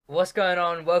What's going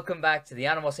on? Welcome back to the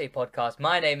Animosity Podcast.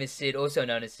 My name is Sid, also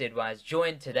known as Sid Wise,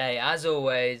 joined today, as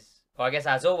always, or I guess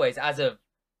as always, as of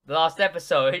the last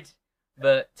episode,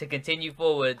 but to continue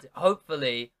forward,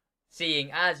 hopefully,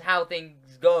 seeing as how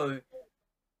things go,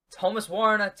 Thomas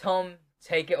Warner. Tom,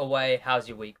 take it away. How's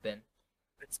your week been?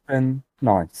 It's been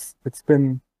nice. It's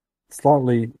been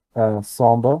slightly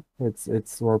somber.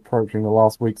 We're approaching the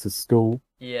last weeks of school.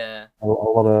 Yeah, A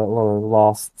lot of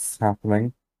lasts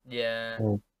happening. yeah.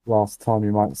 Last time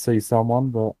you might see someone,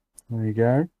 but there you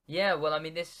go. Yeah, well, I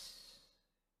mean, it's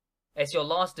your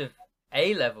last of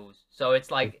A levels, so it's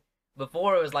like,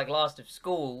 before it was like last of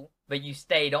school, but you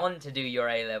stayed on to do your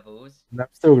A levels. There's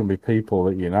still gonna be people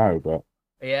that you know, but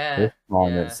Yeah, this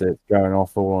time yeah. it's going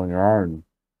off all on your own.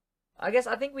 I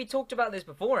think we talked about this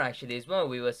before actually as well.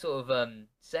 We were sort of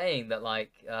saying that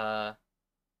like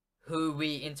who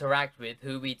we interact with,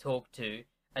 who we talk to,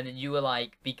 and then you were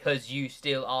like, because you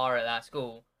still are at that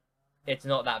school, it's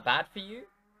not that bad for you.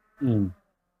 Mm,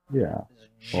 yeah. There's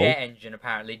a jet Well, engine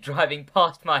apparently driving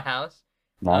past my house.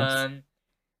 nice.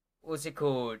 What's it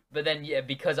called? But then yeah,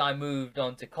 because I moved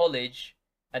on to college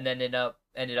and then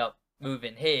ended up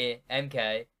moving here,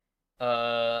 MK,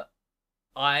 uh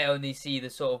I only see the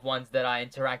sort of ones that I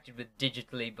interacted with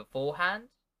digitally beforehand.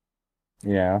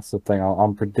 Yeah, that's the thing.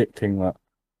 I'm predicting that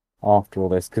after all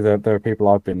this, because there are people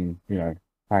I've been,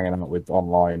 hanging out with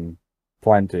online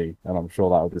plenty, and I'm sure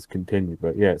that'll just continue.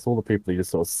 But yeah, it's all the people you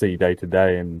just sort of see day to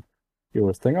day, and you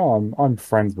always think, oh, I'm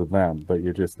friends with them, but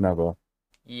you just never. It's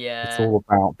Yeah. all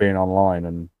about being online,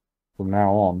 and from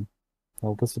now on,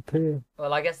 they'll disappear.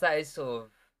 Well, I guess that is sort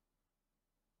of.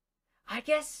 I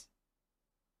guess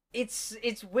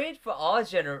it's weird for our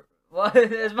gener. Well,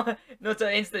 there's my not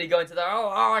to instantly go into the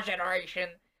our generation.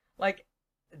 Like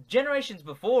generations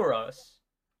before us,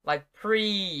 like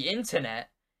pre-internet,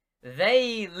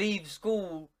 they leave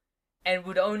school and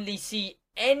would only see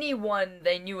anyone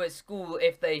they knew at school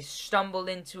if they stumbled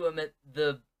into them at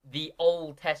the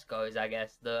old Tesco's, I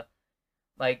guess, the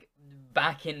like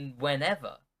back in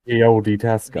whenever. The oldie The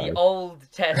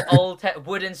Tesco.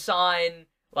 wooden sign,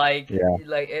 like Yeah.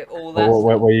 all that Or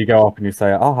stuff. where you go up and you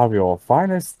say, I'll have your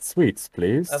finest sweets, Of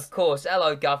please. course,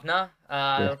 hello, governor.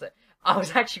 Yeah. I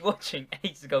was actually watching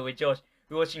ages ago with Josh.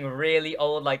 We were watching really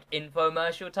old like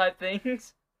infomercial type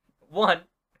things. One,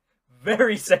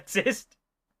 very sexist.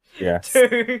 Yes.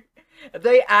 Two,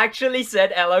 they actually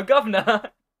said hello,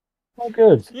 governor. Oh,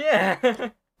 good. Yeah.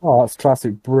 Oh, that's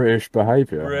classic British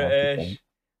behavior, I have to think. British.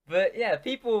 But yeah,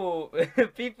 people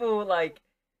people like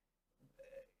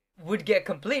would get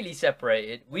completely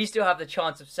separated. We still have the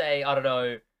chance of say, I don't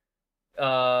know,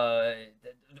 uh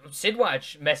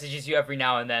Sidwatch messages you every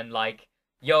now and then like,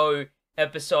 yo,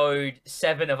 episode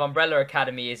 7 of Umbrella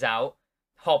Academy is out.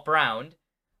 Hop round.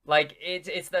 Like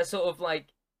it's that sort of like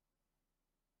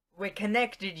we're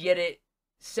connected yet it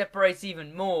separates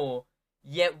even more.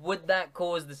 Yet would that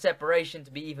cause the separation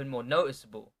to be even more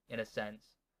noticeable in a sense?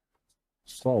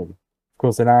 So, of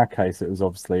course, in our case, it was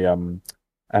obviously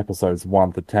episodes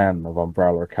 1 to 10 of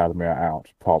Umbrella Academy are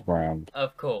out, pop round.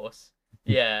 Of course.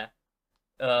 Yeah.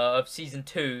 Of season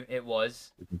 2 it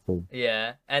was. So,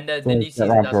 Yeah. And the so new get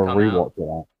season around does for a come out. rewatch of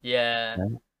that. Yeah. Yeah,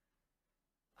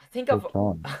 I think I've good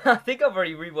time. I think I've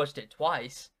already rewatched it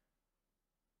twice.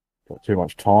 Got too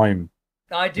much time,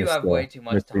 I do have way Mr. too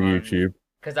much Mr. time YouTube.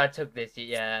 because I took this.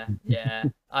 Yeah, yeah.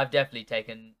 I've definitely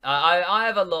taken. I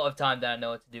have a lot of time that I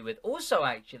know what to do with. Also,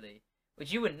 actually,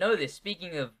 which you wouldn't know this.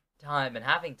 Speaking of time and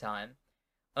having time,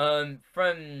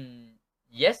 from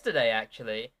yesterday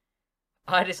actually,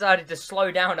 I decided to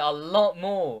slow down a lot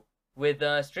more with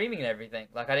streaming and everything.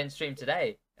 Like I didn't stream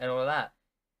today and all of that,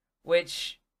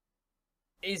 which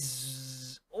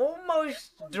is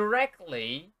almost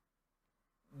directly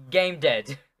game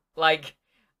dead. Like,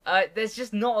 there's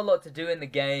just not a lot to do in the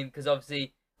game because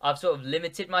obviously I've sort of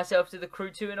limited myself to the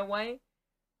Crew 2 in a way.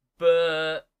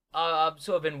 But I've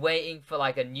sort of been waiting for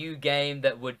like a new game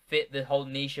that would fit the whole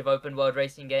niche of open world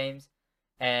racing games.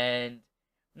 And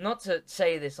not to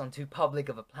say this on too public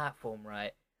of a platform,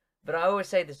 right? But I always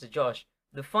say this to Josh.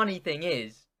 The funny thing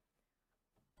is,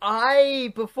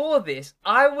 before this,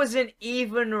 I wasn't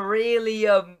even really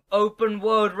a open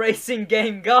world racing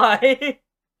game guy.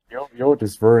 You're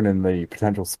just ruining the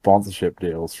potential sponsorship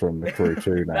deals from the Crew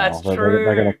 2 now. That's They're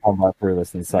going true. to come back through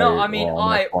this and No, say, I mean, well, no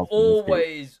I sponsor in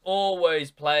this case.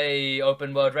 always play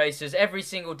open world races. Every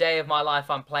single day of my life,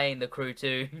 I'm playing the Crew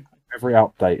 2. Every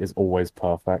update is always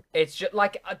perfect. It's just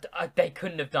like they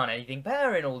couldn't have done anything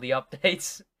better in all the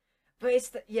updates.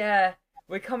 But yeah,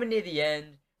 we're coming near the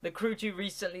end. The Crew 2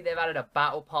 recently they've added a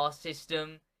battle pass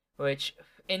system, which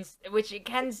which it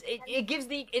gives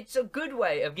it's a good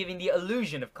way of giving the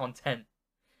illusion of content.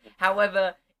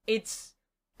 However, it's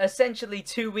essentially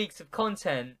 2 weeks of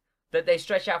content that they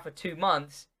stretch out for 2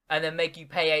 months and then make you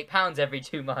pay £8 every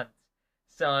 2 months.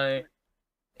 So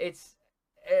it's,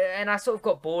 and I sort of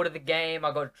got bored of the game.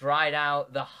 I got dried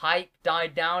out. The hype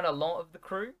died down a lot of the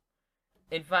crew.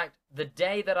 In fact, the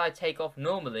day that I take off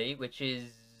normally, which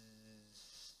is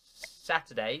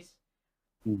Saturdays,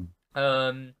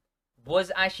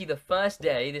 was actually the first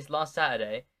day. This last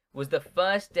Saturday was the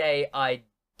first day I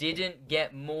didn't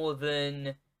get more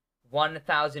than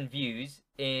 1,000 views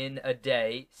in a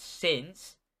day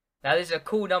since. Now this is a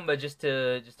cool number just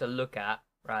to look at,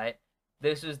 right?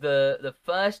 This was the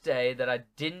first day that I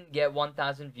didn't get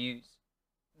 1,000 views.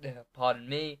 Pardon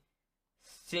me.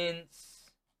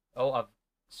 Since I've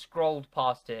scrolled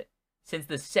past it. Since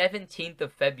the 17th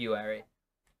of February.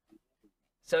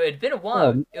 So it'd been a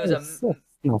while. It was there's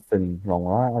nothing wrong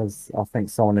with that. As I think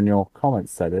someone in your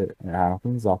comments said it. It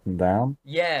happens up and down.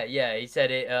 Yeah. He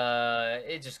said it.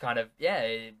 It just kind of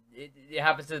it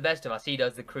happens to the best of us. He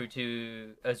does the Crew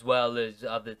 2 as well as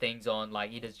other things on, like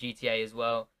he does GTA as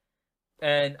well.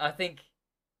 And I think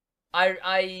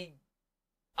I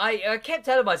kept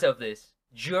telling myself this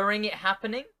during it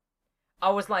happening.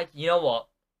 I was like, you know what?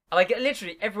 Like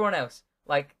literally everyone else,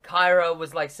 like Kyra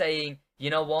was like saying, you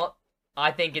know what?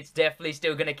 I think it's definitely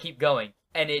still gonna keep going,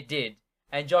 and it did.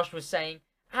 And Josh was saying,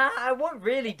 I won't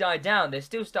really die down. There's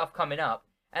still stuff coming up.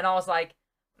 And I was like,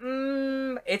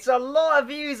 it's a lot of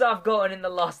views I've gotten in the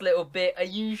last little bit. Are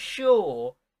you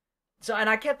sure? So, and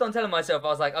I kept on telling myself, I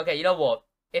was like, okay, you know what?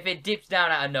 If it dips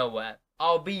down out of nowhere,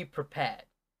 I'll be prepared.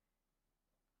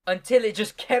 Until it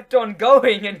just kept on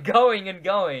going and going and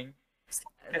going.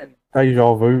 And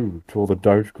Deja vu to all the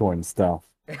Dogecoin stuff.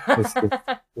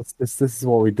 This is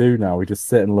what we do now. We just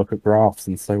sit and look at graphs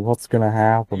and say, what's going to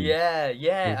happen? Yeah,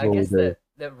 I guess that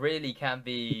really can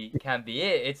be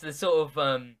it. It's the sort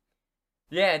of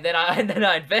and then I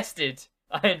invested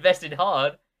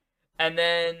hard, and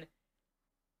then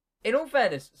in all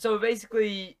fairness, so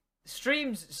basically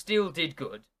streams still did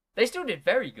good. They still did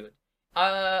very good.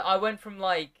 I went from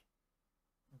like,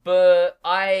 but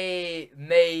I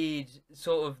made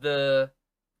sort of the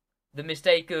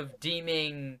mistake of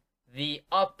deeming the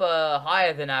upper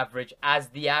higher than average as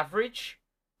the average,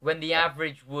 when the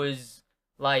average was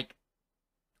like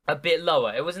a bit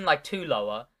lower. It wasn't like too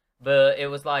lower, but it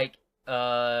was like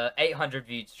 800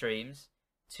 viewed streams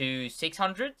to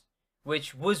 600,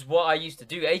 which was what I used to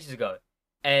do ages ago.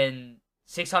 And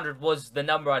 600 was the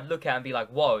number I'd look at and be like,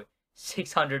 whoa,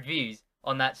 600 views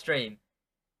on that stream.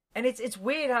 And it's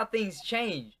weird how things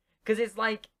change, because it's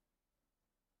like,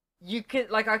 you can,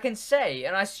 like, I can say,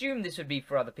 and I assume this would be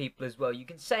for other people as well, you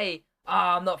can say,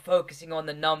 I'm not focusing on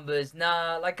the numbers,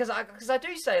 nah, like, because I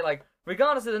do say, like,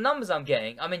 regardless of the numbers I'm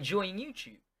getting, I'm enjoying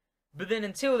YouTube. But then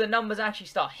until the numbers actually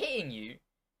start hitting you,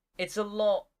 it's a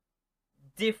lot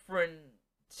different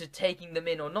to taking them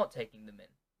in or not taking them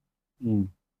in.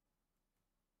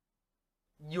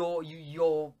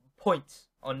 Your points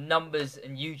on numbers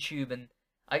and YouTube, and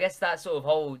I guess that sort of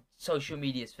whole social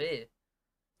media sphere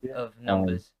of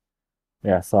numbers.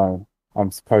 So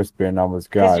I'm supposed to be a numbers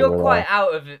guy. Because you're quite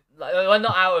out of it. Like, well,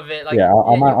 not out of it. Like,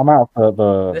 I'm out of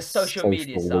the social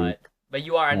media side. But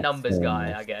you are a numbers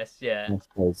guy, I guess. Yeah. I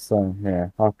suppose so. Yeah,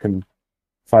 I can.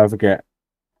 If I ever get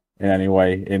in any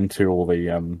way into all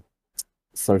the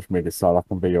social media side, I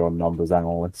can be your numbers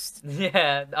analyst.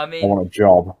 Yeah, I mean, I want a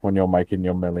job when you're making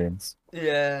your millions.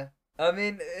 Yeah, I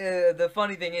mean, the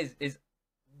funny thing is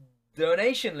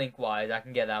donation link wise, I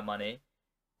can get that money.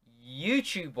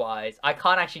 YouTube wise, I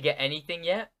can't actually get anything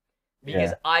yet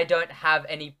because I don't have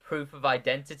any proof of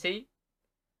identity.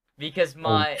 Because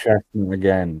my checking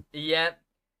again. Yeah.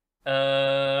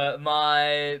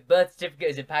 My birth certificate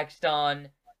is in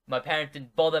Pakistan. My parents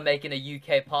didn't bother making a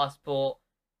UK passport.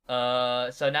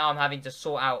 So now I'm having to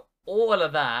sort out all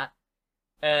of that.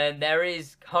 And there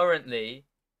is currently,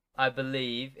 I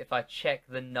believe, if I check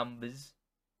the numbers,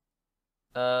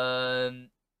 I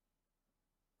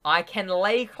can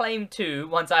lay claim to,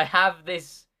 once I have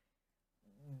this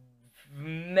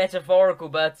metaphorical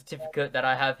birth certificate that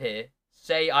I have here,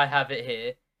 say I have it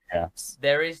here, yes,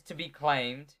 there is to be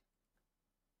claimed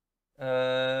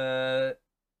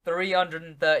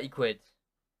 330 quid,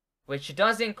 which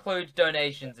does include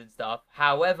donations and stuff.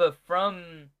 However,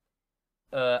 from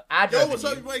ad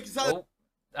revenue,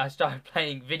 I started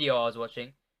playing video I was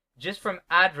watching. Just from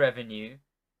ad revenue,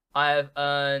 I have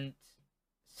earned,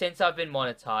 since I've been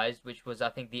monetized, which was I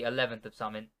think the 11th of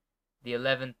something, the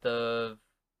 11th of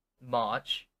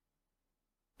March,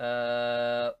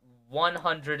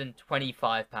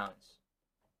 £125.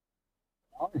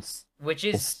 Nice. Which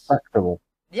is respectable.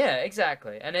 Yeah,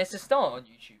 exactly. And it's a start on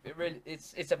YouTube.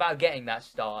 It's about getting that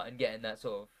start and getting that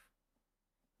sort of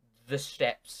the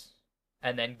steps,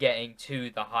 and then getting to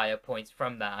the higher points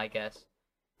from that, I guess.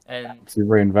 And To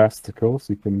reinvest, of course,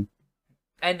 you can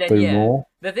then do yeah, more.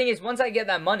 the thing is, once I get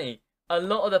that money, a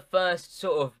lot of the first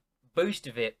sort of boost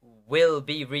of it will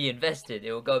be reinvested.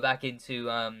 It will go back into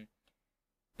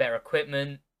better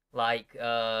equipment, like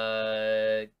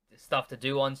stuff to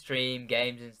do on stream,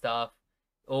 games and stuff,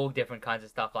 all different kinds of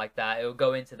stuff like that. It will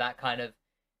go into that kind of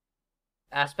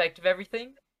aspect of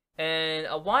everything. And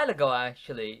a while ago,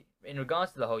 actually, in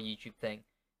regards to the whole YouTube thing,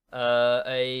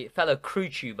 a fellow crew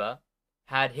tuber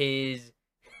had his.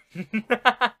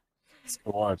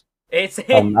 Squad. It's I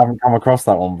haven't come across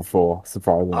that one before, Oh,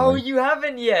 surprisingly. you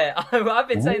haven't yet? I've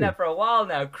been saying No. that for a while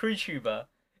now. Crew tuber.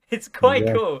 It's quite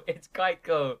Yeah. cool. It's quite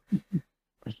cool.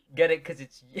 Get it? Because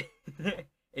it's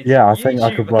it's Yeah, I think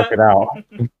I could work it out.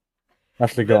 YouTuber.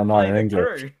 Actually got a But night playing in the English.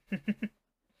 crew.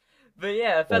 But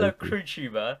yeah, a fellow Very good. crew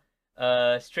tuber,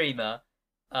 streamer,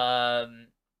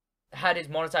 had his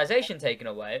monetization taken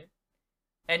away,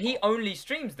 and he only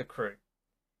streams the crew,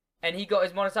 and he got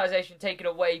his monetization taken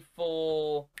away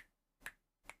for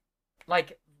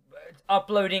like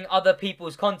uploading other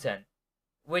people's content,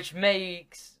 which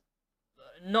makes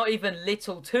not even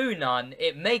little to none.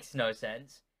 It makes no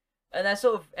sense, and that's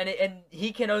sort of and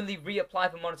he can only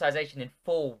reapply for monetization in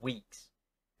 4 weeks.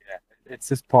 Yeah, it's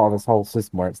just part of this whole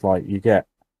system where it's like you get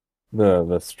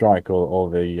the strike or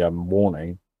the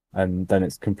warning, and then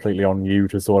it's completely on you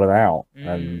to sort it out,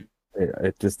 and Mm,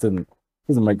 it just doesn't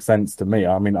make sense to me.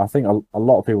 I mean, I think a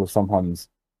lot of people sometimes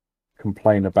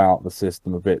complain about the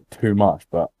system a bit too much,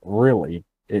 but really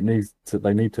they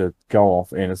need to go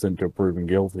off innocent to proven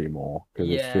guilty more, because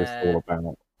it's just all yeah,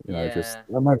 about, just yeah,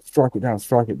 no, strike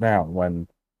it down, when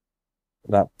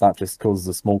that just causes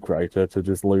a small creator to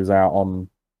just lose out on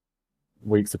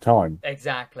weeks of time.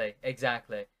 exactly,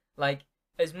 exactly. Like,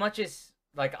 as much as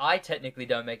like I technically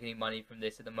don't make any money from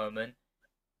this at the moment,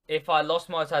 if I lost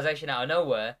monetization out of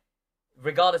nowhere,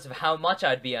 regardless of how much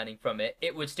I'd be earning from it,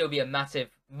 it would still be a massive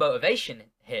motivation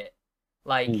hit.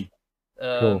 Mm, Like,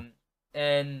 cool.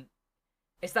 and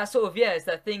it's that sort of, yeah, it's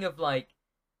that thing of like,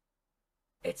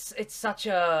 it's such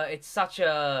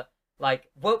a like,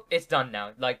 well, it's done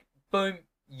now. Like, boom,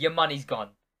 your money's gone.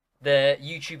 The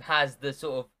YouTube has the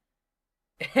sort of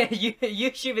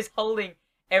YouTube is holding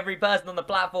every person on the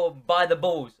platform by the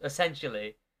balls,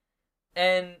 essentially.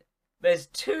 And there's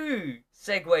two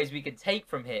segues we can take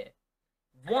from here.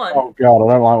 One, Oh God,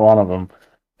 I don't like one of them.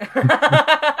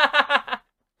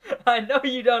 I know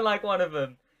you don't like one of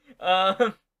them.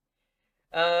 Um,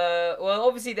 well,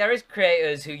 obviously there is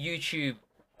creators who YouTube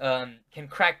can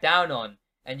crack down on,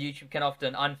 and YouTube can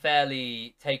often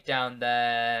unfairly take down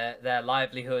their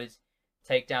livelihoods,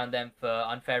 take down them for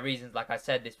unfair reasons. Like I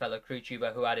said, this fellow crew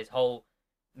tuber who had his whole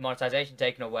monetization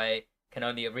taken away can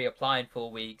only reapply in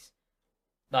 4 weeks.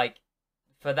 Like,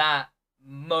 for that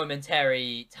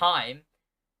momentary time,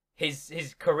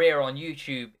 his career on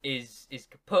YouTube is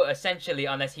put essentially,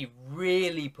 unless he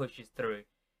really pushes through.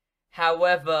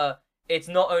 However, it's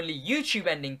not only YouTube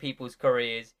ending people's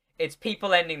careers, it's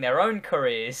people ending their own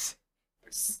careers.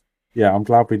 Yeah, I'm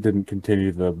glad we didn't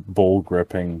continue the ball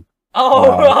gripping.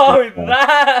 Oh,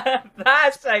 Uh,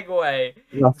 that segue.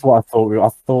 that's what I thought. I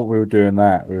thought we were doing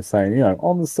that. We were saying,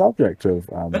 on the subject of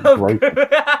growth.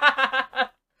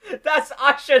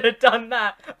 I should have done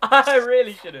that. I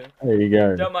really should have. There you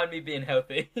go. Don't mind me being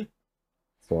healthy.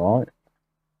 It's all right.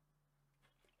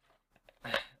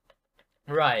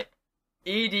 Right.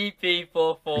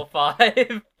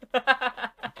 EDP445.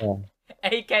 Yeah.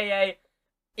 AKA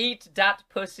Eat Dat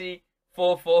Pussy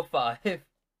 445.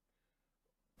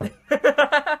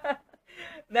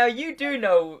 Now, you do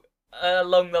know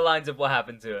along the lines of what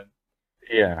happened to him.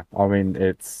 Yeah, I mean,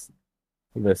 it's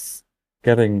this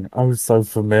getting oh so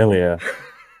familiar,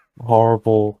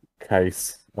 horrible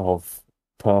case of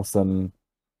person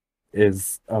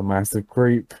is a massive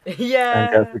creep and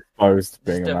gets Yeah. exposed to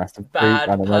being Just a a massive creep, bad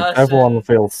and it makes everyone person.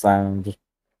 feel sad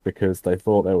because they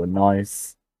thought they were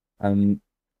nice, and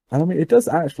I mean, it does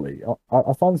actually.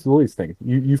 I find this with all these things.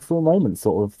 You for a moment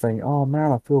sort of think, oh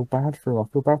man, I feel bad for him. I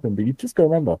feel bad for him, but you just got to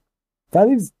remember that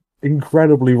is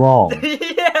incredibly wrong.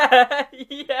 Yeah.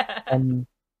 Yeah. And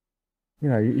you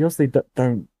obviously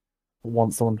don't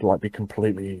want someone to like be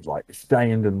completely like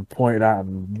shamed and pointed at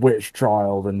and witch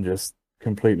trialed and just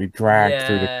completely dragged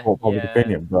through the Yeah. court public Yeah.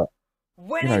 opinion. But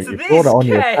When it's you brought it this on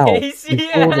yourself. case, You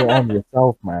brought it yeah. on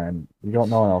yourself, man. You got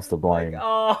no one else to Like, blame.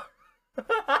 oh.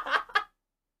 I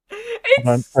It's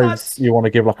don't such. suppose you want to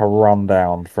give like a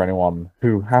rundown for anyone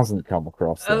who hasn't come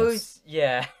across Oh, this.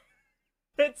 yeah.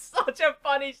 It's such a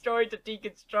funny story to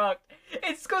deconstruct.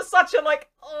 It's got such a like,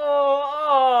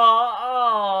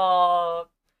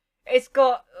 it's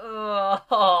got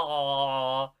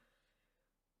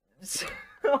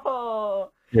Yeah,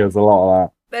 there's a lot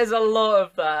of There's a lot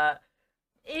of that.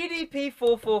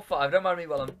 EDP445. Don't mind me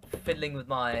while I'm fiddling with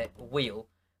my wheel.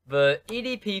 But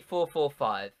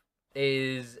EDP445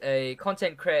 is a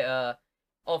content creator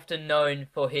often known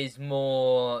for his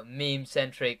more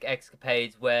meme-centric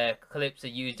escapades where clips are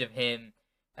used of him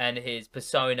and his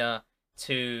persona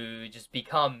to just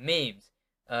become memes.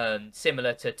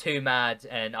 Similar to Too Mad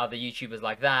and other YouTubers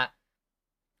like that.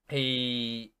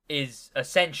 He is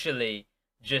essentially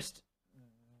just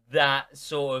that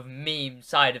sort of meme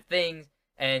side of things,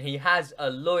 and he has a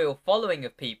loyal following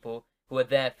of people who are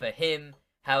there for him.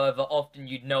 However, often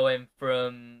you'd know him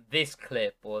from this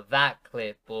clip or that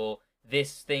clip or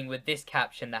this thing with this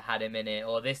caption that had him in it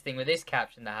or this thing with this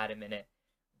caption that had him in it.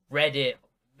 Reddit,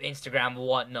 Instagram,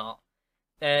 whatnot.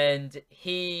 And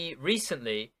he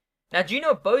recently... Now, do you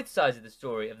know both sides of the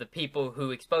story of the people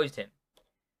who exposed him?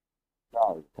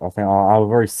 no. I think I have a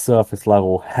very surface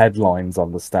level headlines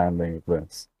understanding of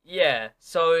this. Yeah,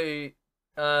 so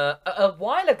a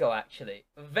while ago, actually,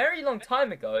 a very long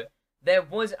time ago, there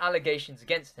was allegations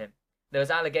against him. There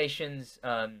was allegations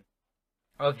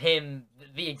of him,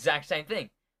 the exact same thing.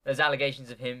 There's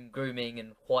allegations of him grooming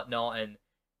and whatnot and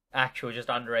actual just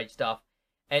underage stuff.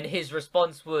 And his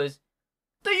response was,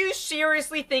 do you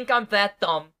seriously think I'm that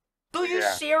dumb? Do you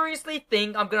seriously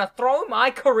think I'm gonna throw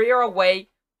my career away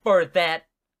for that?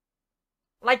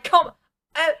 Like, come...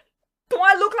 do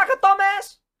I look like a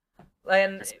dumbass?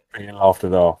 And Being laughed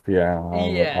it off, yeah.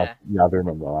 Yeah. I do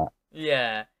remember that.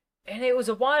 yeah, and it was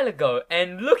a while ago.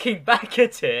 And looking back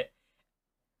at it,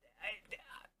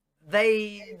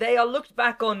 they are looked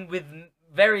back on with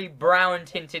very brown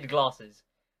tinted glasses,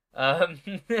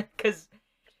 because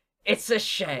it's a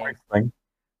shame.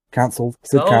 Cancelled.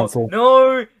 Sid No, cancelled.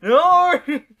 no.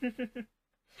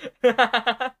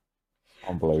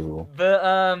 Unbelievable.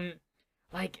 But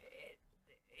like,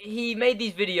 he made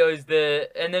these videos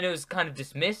and then it was kind of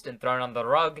dismissed and thrown on the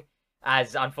rug,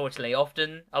 as unfortunately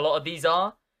often a lot of these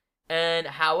are. And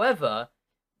however,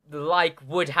 like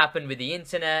would happen with the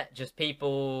internet, just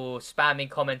people spamming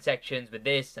comment sections with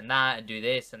this and that and do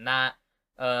this and that.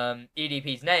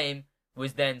 EDP's name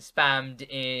was then spammed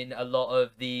in a lot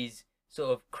of these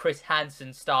sort of Chris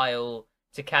Hansen style,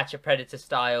 To Catch a Predator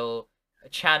style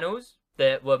channels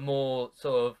that were more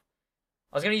sort of,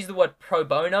 I was going to use the word pro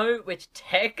bono, which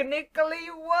technically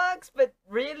works, but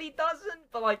really doesn't.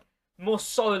 But like more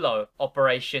solo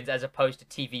operations as opposed to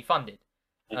TV funded.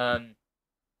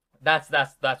 That's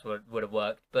what would have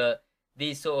worked. But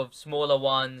these sort of smaller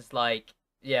ones, like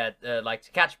like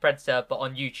To Catch a Predator, but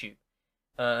on YouTube,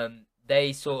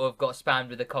 they sort of got spammed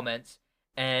with the comments.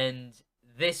 And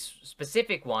this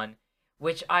specific one,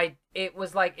 which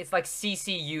it's like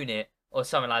CC Unit or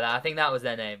something like that. I think that was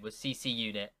their name, was CC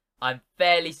Unit. I'm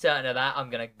fairly certain of that. I'm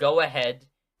going to go ahead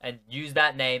and use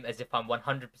that name as if I'm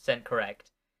 100%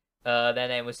 correct. Their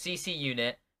name was CC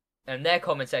Unit, and their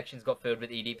comment sections got filled with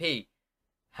EDP.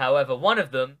 However, one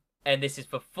of them, and this is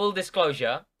for full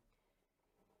disclosure,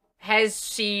 has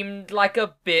seemed like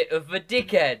a bit of a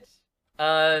dickhead.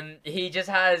 He just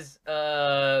has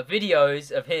videos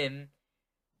of him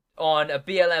on a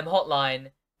BLM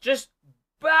hotline just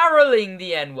barreling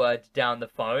the N-word down the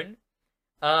phone.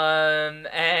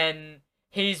 And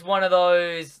he's one of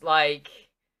those,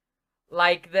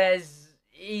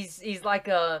 he's like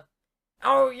a,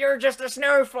 oh, you're just a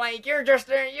snowflake,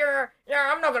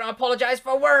 I'm not gonna apologize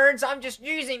for words, I'm just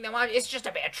using them, it's just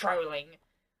a bit of trolling.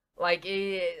 Like,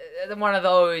 one of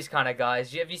those kind of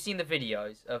guys. Have you seen the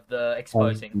videos of the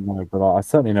exposing? No, but I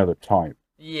certainly know the type.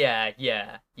 Yeah.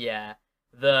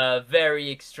 The very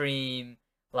extreme,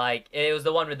 like, it was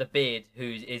the one with the beard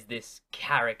who is this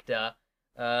character.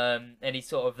 And he's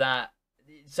sort of that.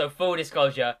 So, full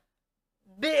disclosure,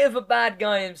 bit of a bad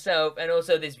guy himself. And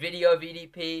also, this video of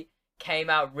EDP came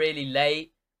out really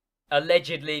late,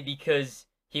 allegedly because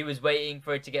he was waiting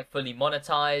for it to get fully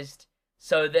monetized.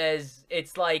 So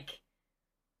it's like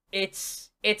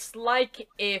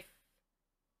if,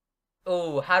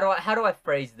 oh, how do I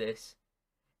phrase this?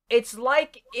 It's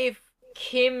like if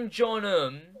Kim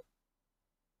Jong-un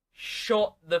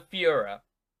shot the Führer,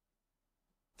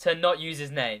 to not use his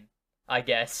name, I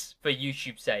guess, for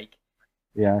YouTube's sake.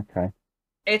 Yeah, okay.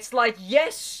 It's like,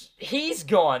 yes, he's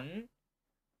gone.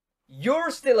 You're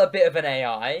still a bit of an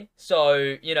AI,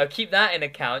 so, keep that in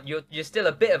account. You're still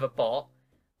a bit of a bot.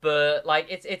 But like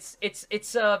it's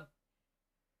the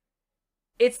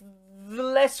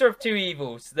lesser of two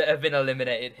evils that have been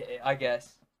eliminated here, I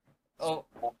guess. Oh,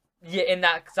 Yeah, in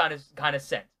that kind of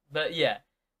sense. But yeah,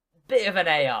 bit of an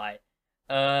AI.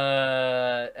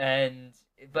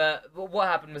 But what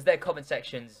happened was their comment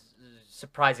sections,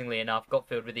 surprisingly enough, got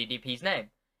filled with EDP's name.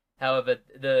 However,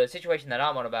 the situation that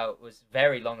I'm on about was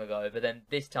very long ago. But then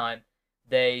this time,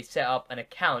 they set up an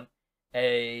account,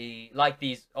 like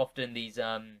these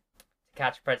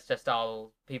catch predator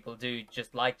style people do,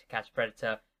 just like to catch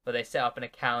predator, but they set up an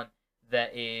account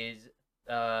that is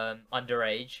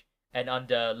underage, and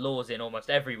under laws in almost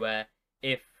everywhere,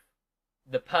 if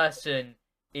the person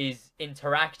is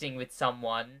interacting with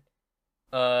someone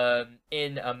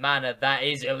in a manner that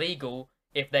is illegal,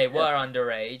 if they Yeah. were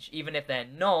underage, even if they're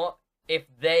not, if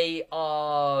they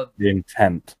are, The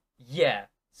intent. yeah.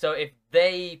 So if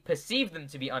they perceive them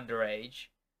to be underage,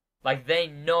 like they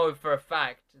know for a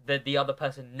fact that the other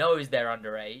person knows they're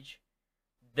underage,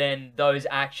 then those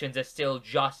actions are still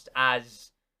just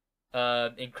as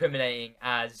incriminating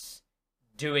as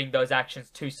doing those actions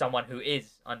to someone who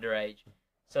is underage.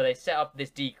 So they set up this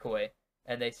decoy,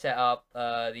 and they set up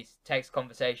these text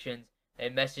conversations. They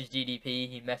messaged DDP,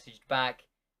 he messaged back.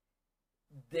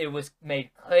 It was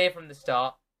made clear from the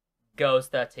start, girl's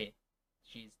 13.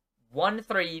 She's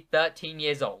 13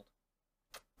 years old.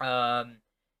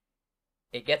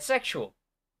 It gets sexual.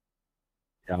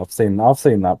 Yeah, I've seen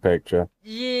that picture.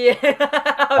 Yeah.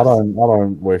 I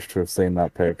don't wish to have seen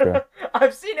that picture.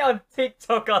 I've seen it on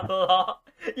TikTok a lot.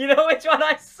 You know which one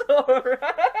I saw,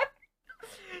 right?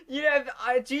 You know,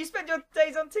 do you spend your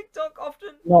days on TikTok often?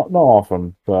 Not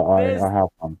often, but There's I have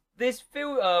fun. this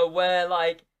filter where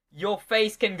like your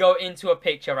face can go into a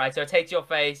picture, right? So it takes your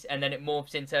face and then it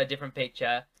morphs into a different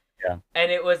picture. Yeah.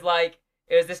 And it was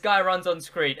this guy runs on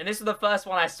screen, and this was the first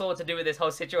one I saw to do with this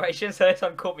whole situation, so this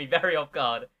one caught me very off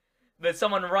guard. But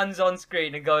someone runs on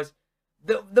screen and goes,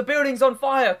 the building's on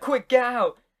fire, quick, get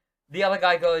out. The other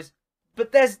guy goes,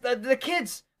 but there's the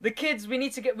kids, we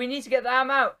need to get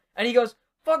them out. And he goes,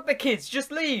 fuck the kids,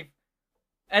 just leave.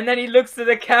 And then he looks to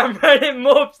the camera and it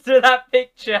morphs to that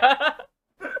picture.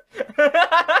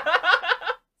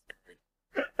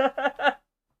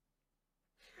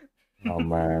 Oh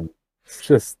man, it's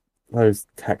just those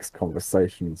text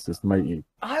conversations just make you.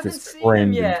 I haven't just seen them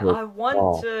cringe yet. into I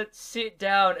want to sit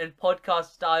down and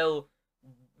podcast style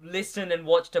listen and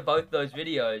watch to both those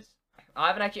videos. I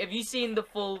haven't actually. Have you seen the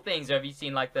full things, or have you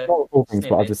seen like the not all things,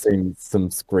 but I've snippets? just seen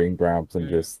some screen grabs and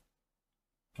just.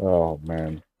 Oh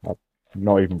man,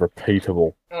 not even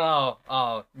repeatable.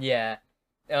 Oh, yeah.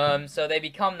 So they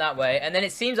become that way, and then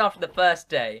it seems after the first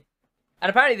day, and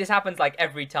apparently this happens like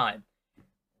every time.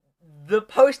 The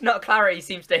post-nut clarity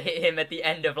seems to hit him at the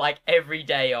end of like every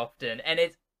day often, and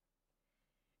it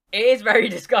is very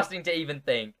disgusting to even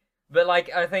think. But like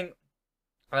I think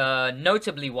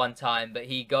notably one time, but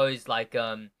he goes like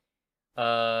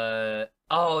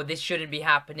oh, this shouldn't be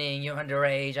happening, you're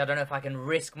underage, I don't know if I can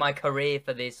risk my career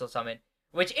for this or something.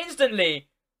 Which instantly,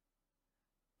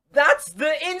 that's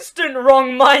the instant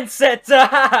wrong mindset to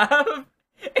have.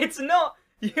 It's not,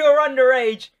 you're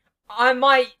underage, I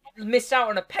might miss out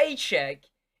on a paycheck.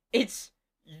 It's,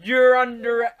 you're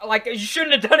like, you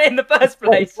shouldn't have done it in the first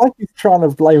place. It's like he's trying to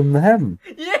blame them.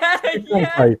 Yeah,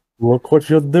 yeah. Like, look what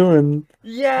you're doing.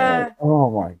 Yeah.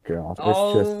 Oh my god.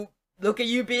 It's just. Look at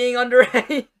you being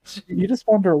underage. You just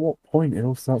wonder at what point it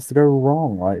all starts to go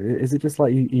wrong. Like, is it just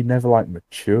like he never like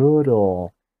matured,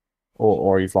 or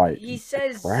he's like He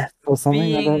says depressed or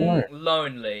something? I don't know. being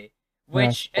lonely,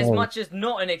 which, as much as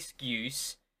not an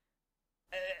excuse,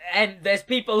 and there's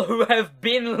people who have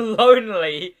been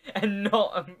lonely and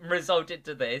not resulted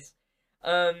to this.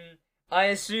 I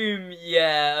assume,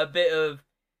 yeah, a bit of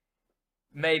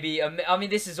maybe. I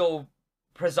mean, this is all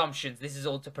presumptions. This is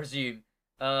all to presume,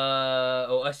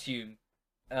 or assume.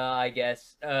 I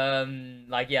guess.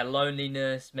 Like, yeah,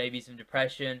 loneliness, maybe some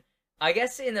depression. I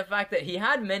guess in the fact that he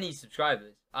had many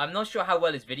subscribers. I'm not sure how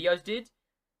well his videos did,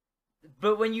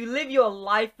 but when you live your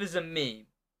life as a meme,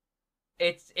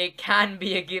 it can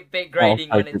be a bit grating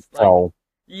when it's like,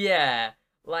 yeah,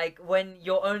 like when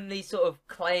your only sort of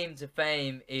claim to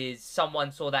fame is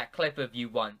someone saw that clip of you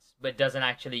once, but doesn't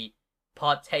actually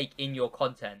partake in your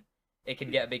content. It can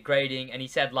get a bit grating, and he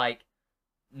said like,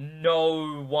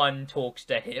 no one talks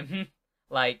to him.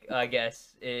 Like, I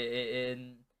guess I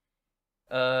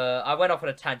went off on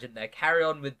a tangent there. Carry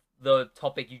on with the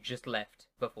topic you just left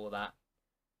before that.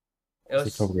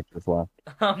 What's the topic just left?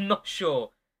 I'm not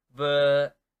sure,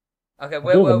 but okay, I'll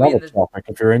where do were we in another the... topic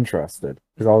if you're interested,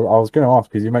 because I was going to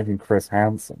ask, because you mentioned Chris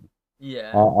Hansen.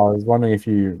 Yeah. I was wondering if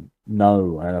you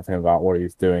know anything about what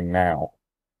he's doing now.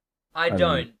 I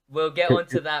don't. We'll get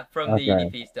onto that from the Okay.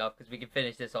 EDP stuff, because we can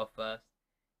finish this off first.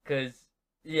 Because,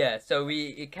 yeah, so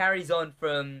it carries on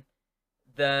from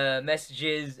the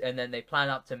messages, and then they plan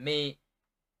up to meet.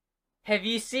 Have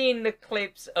you seen the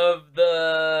clips of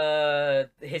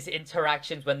his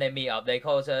interactions when they meet up? They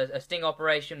call it a sting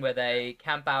operation where they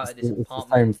camp out at this It's the same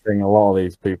apartment. thing a lot of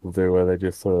these people do, where they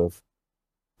just sort of,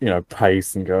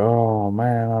 pace and go, "Oh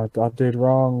man, I did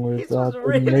wrong with, This I was didn't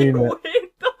really mean it."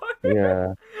 weird though.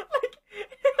 Yeah, Like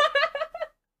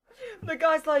the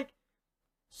guy's like,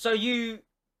 so you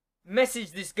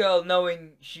messaged this girl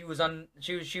knowing she was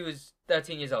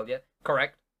 13 years old, yeah?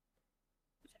 Correct.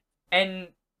 And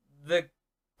the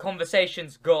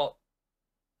conversations got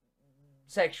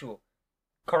sexual.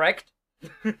 Correct?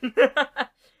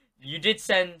 You did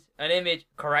send an image,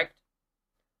 correct?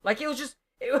 Like it was just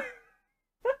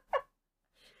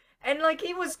and like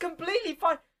he was completely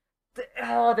fine.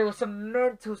 Oh, there was some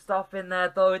mental stuff in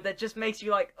there though that just makes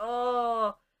you like,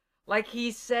 oh, like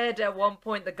he said at one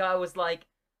point, the guy was like,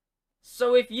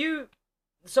 so if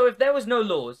there was no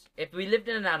laws, if we lived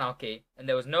in an anarchy and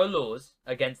there was no laws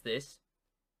against this,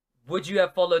 would you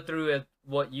have followed through with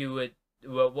what you would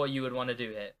want to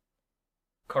do here?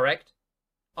 Correct?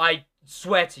 I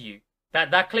swear to you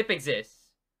that clip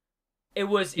exists. It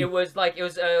was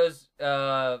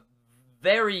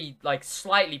very like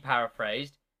slightly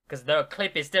paraphrased because the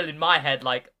clip is still in my head.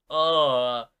 Like,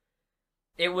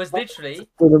 it was literally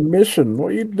for the mission. What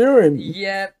are you doing?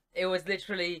 yeah. It was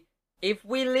literally, if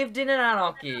we lived in an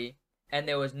anarchy and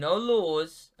there was no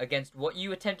laws against what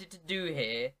you attempted to do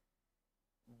here,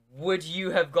 would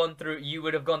you have gone through? You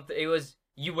would have gone.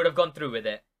 You would have gone through with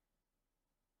it.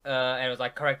 And it was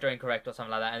like correct or incorrect or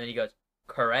something like that. And then he goes,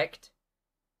 correct.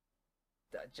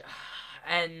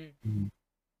 And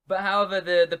but however,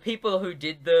 the people who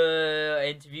did the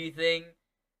interview thing,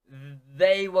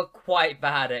 they were quite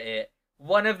bad at it.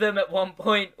 One of them at one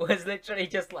point was literally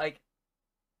just like,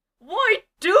 why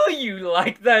do you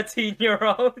like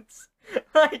 13-year-olds?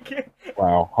 Like,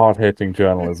 Wow, hard-hitting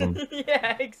journalism.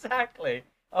 yeah, exactly.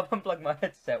 I'll unplug my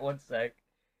headset, one sec.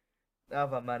 How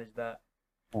have I managed that?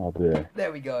 Oh dear.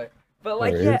 There we go. But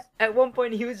like, There it yeah, is. at one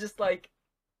point he was just like,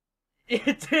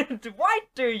 why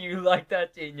do you like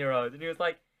 13-year-olds? And he was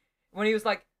like, when he was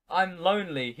like, I'm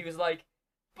lonely, he was like,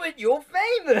 but you're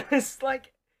famous.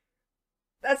 Like,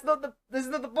 that's not the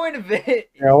point of it.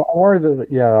 Yeah, I'm worried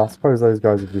that. Yeah, I suppose those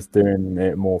guys are just doing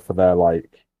it more for their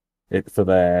for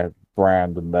their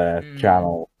brand and their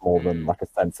channel more than like a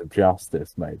sense of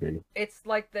justice, maybe. It's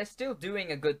like they're still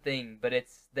doing a good thing, but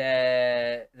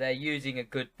they're using a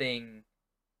good thing,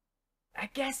 I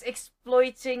guess,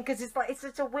 exploiting, because it's like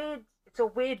it's a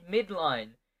weird midline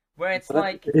where it's But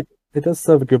like it does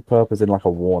serve a good purpose in like a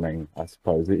warning, I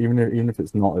suppose. Even if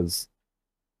it's not as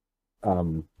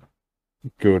um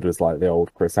good as like the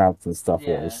old Chris Hansen stuff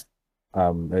yeah. was,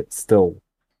 it still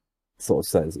sort of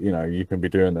says, you can be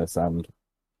doing this and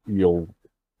you'll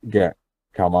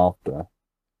come after.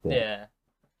 Yeah.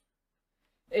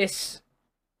 It's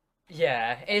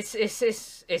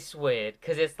it's weird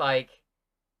because it's like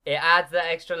it adds that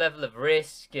extra level of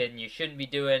risk and you shouldn't be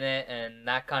doing it and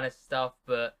that kind of stuff,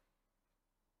 but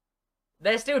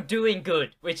they're still doing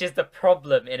good, which is the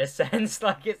problem in a sense.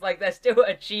 Like it's like they're still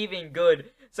achieving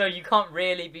good, so you can't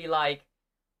really be like,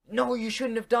 no, you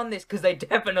shouldn't have done this, because they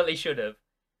definitely should have.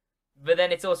 But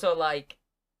then it's also like,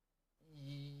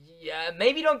 yeah,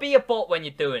 maybe don't be a bot when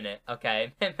you're doing it,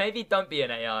 okay? Maybe don't be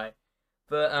an AI.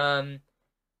 But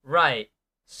right.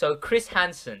 So Chris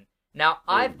Hansen. Now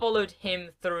I followed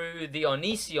him through the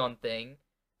Onision thing.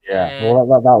 Yeah, well,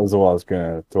 that was all I was going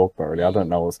to talk about, really. I don't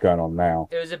know what's going on now.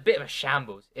 It was a bit of a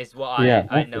shambles, is what Yeah,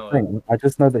 I that's the know of. thing. I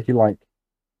just know that he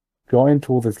got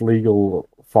into all this legal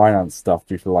finance stuff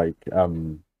due to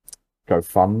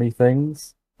GoFundMe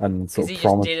things and Because sort he of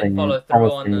just didn't follow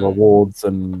through on them. rewards,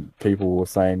 and people were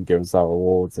saying give us our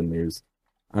rewards, and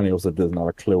he also doesn't have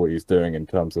a clue what he's doing in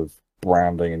terms of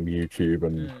branding and YouTube,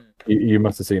 and you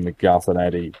must have seen the Gus and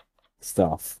Eddie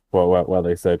stuff where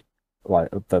they said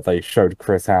that they showed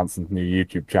Chris Hansen's new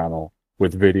YouTube channel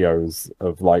with videos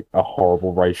of like a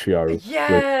horrible ratio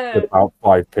with about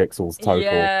 5 pixels total.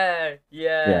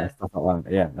 Yeah, stuff like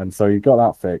that. Yeah, and so you got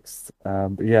that fixed.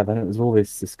 But yeah, then it was all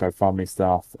this GoFundMe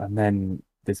stuff, and then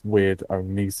this weird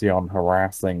Onision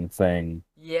harassing thing.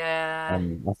 Yeah.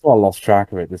 And that's why I lost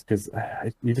track of it, just because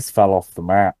you just fell off the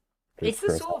map. It's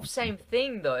the sort of same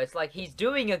thing, though. It's like he's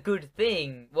doing a good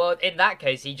thing. Well, in that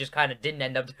case, he just kind of didn't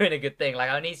end up doing a good thing.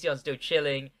 Like, Onision's still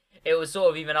chilling. It was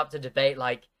sort of even up to debate,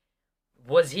 like,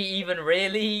 was he even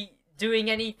really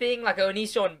doing anything? Like,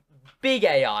 Onision, big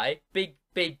AI, big,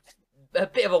 a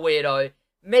bit of a weirdo.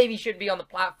 Maybe should be on the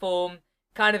platform,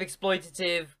 kind of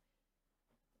exploitative.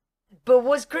 But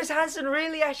was Chris Hansen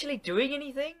really actually doing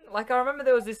anything? Like, I remember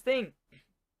there was this thing.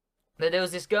 that there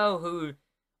was this girl who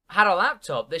had a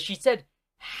laptop that she said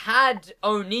had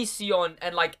Onision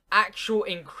and like actual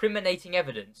incriminating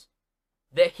evidence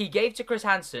that he gave to Chris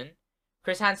Hansen.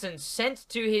 Chris Hansen sent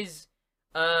to his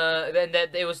then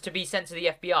that it was to be sent to the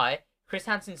FBI. Chris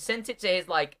Hansen sent it to his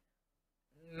like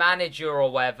manager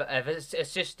or whatever,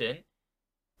 assistant,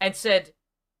 and said,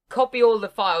 copy all the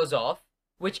files off,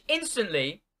 which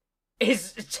instantly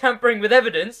is tampering with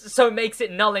evidence, so it makes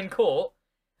it null in court.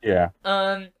 Yeah.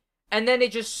 And then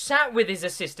it just sat with his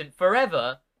assistant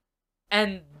forever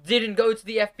and didn't go to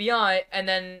the FBI, and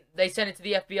then they sent it to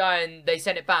the FBI and they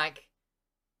sent it back,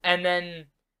 and then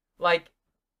like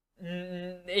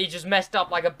he just messed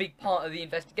up like a big part of the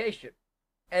investigation.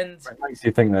 And it makes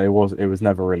you think that it was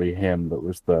never really him that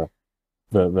was the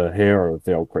hero of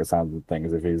the old Chris Hansen thing,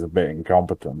 as if he's a bit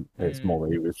incompetent. It's more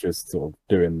that he was just sort of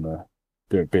being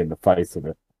the face of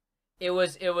it. It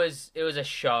was a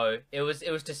show. It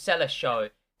was to sell a show.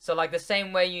 So like the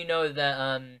same way you know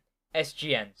that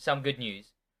SGN, Some Good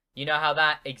News, you know how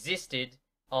that existed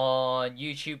on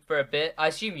YouTube for a bit. I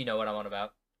assume you know what I'm on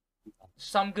about.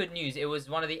 Some Good News. It was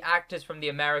one of the actors from The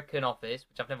American Office,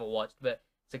 which I've never watched, but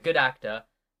it's a good actor.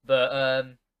 But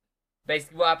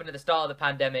basically, what happened at the start of the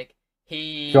pandemic?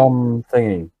 John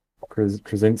Thingy,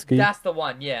 Krasinski. That's the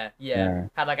one. Yeah.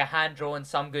 Had like a hand drawn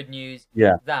Some Good News.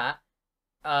 Yeah. That.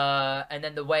 And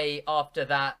then the way after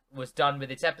that was done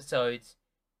with its episodes,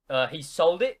 he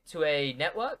sold it to a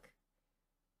network.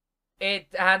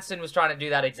 Hansen was trying to do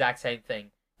that exact same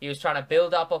thing. He was trying to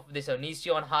build up off of this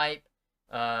Onision hype,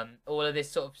 all of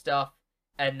this sort of stuff,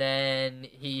 and then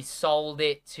he sold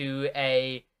it to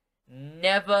a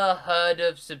never heard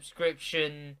of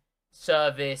subscription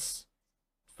service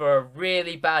for a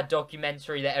really bad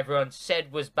documentary that everyone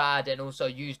said was bad and also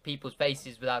used people's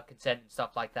faces without consent and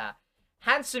stuff like that.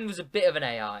 Hansen was a bit of an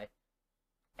AI.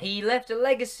 He left a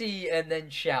legacy and then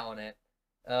shat on it.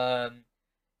 And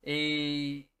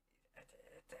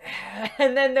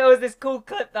then there was this cool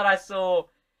clip that I saw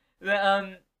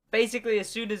that basically as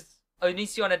soon as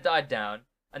Onision had died down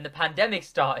and the pandemic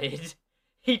started,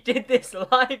 he did this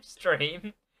live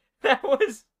stream that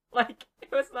was like,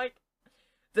 it was like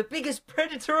the biggest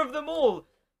predator of them all,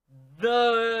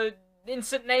 the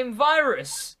instant name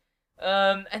virus.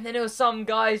 And then there was some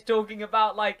guys talking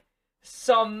about like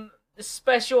some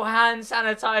special hand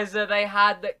sanitizer they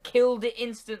had that killed it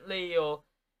instantly,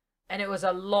 and it was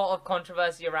a lot of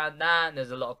controversy around that, and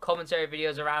there's a lot of commentary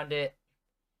videos around it.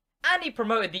 And he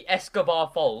promoted the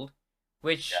Escobar Fold,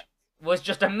 which was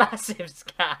just a massive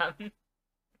scam.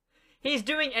 He's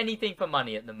doing anything for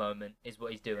money at the moment, is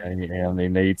what he's doing. And he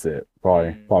needs it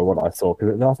by what I saw.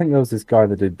 Because I think there was this guy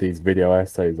that did these video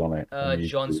essays on it.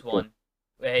 John Swan.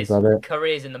 His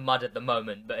career's in the mud at the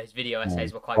moment, but his video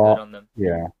essays were quite good on them.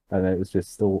 Yeah, and it was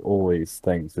just all these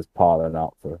things just piling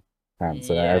up for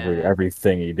Hansen. Yeah.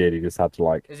 Everything he did, he just had to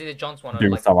like. Is either John Swan do or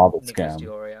like some other Nicholas scam.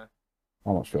 Diorio.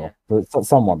 I'm not sure, but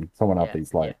someone had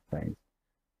these like things.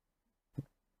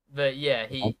 But yeah,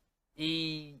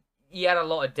 he had a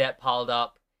lot of debt piled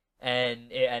up,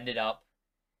 and it ended up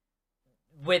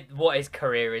with what his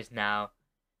career is now.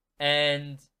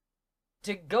 And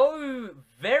to go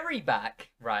very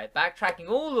back, right, backtracking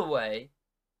all the way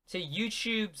to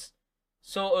YouTube's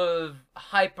sort of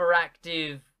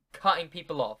hyperactive cutting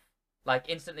people off, like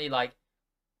instantly, like,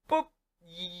 boop,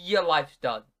 your life's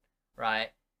done, right?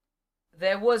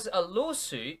 There was a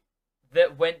lawsuit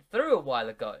that went through a while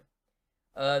ago.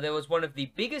 There was one of the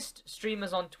biggest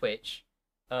streamers on Twitch,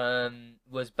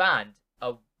 was banned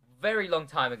a very long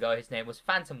time ago. His name was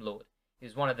Phantom Lord. He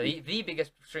was one of the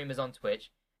biggest streamers on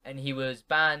Twitch, and he was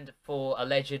banned for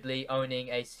allegedly owning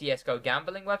a CSGO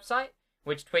gambling website,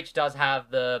 which Twitch does have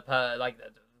the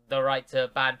right to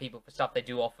ban people for stuff they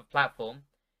do off of platform.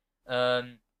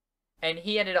 And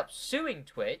he ended up suing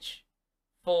Twitch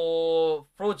for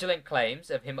fraudulent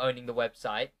claims of him owning the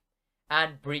website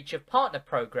and breach of partner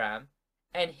program,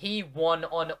 and he won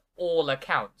on all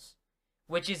accounts,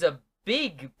 which is a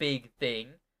big thing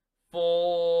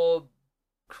for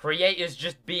creators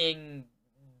just being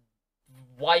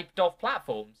wiped off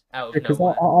platforms out of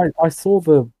nowhere. I saw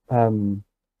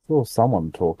saw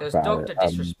someone talk about it. There's Dr.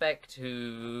 Disrespect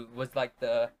who was like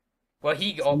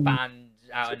he got banned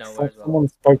out of nowhere as well. Someone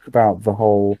spoke about the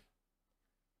whole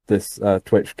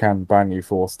Twitch can ban you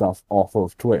for stuff off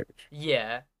of Twitch.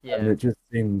 Yeah. And it just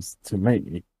seems to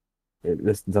me,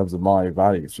 just in terms of my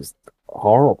values, just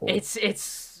horrible. It's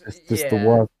just the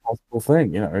worst possible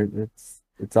thing. You know,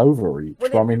 it's overreach.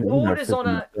 Well, I mean, it borders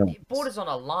on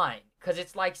a line, because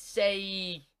it's like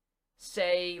say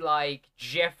like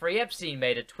Jeffrey Epstein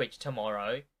made a Twitch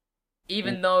tomorrow,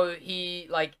 even though he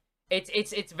like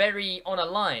it's very on a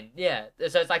line. Yeah.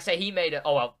 So it's like say he made it.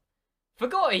 Oh well,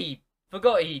 forgot he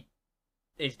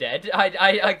is dead.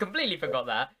 I completely forgot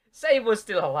that. Say he was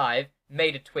still alive,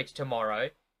 made a Twitch tomorrow.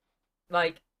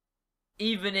 Like,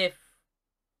 even if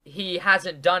he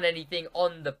hasn't done anything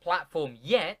on the platform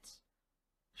yet,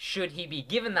 should he be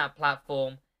given that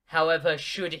platform? However,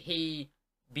 should he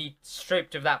be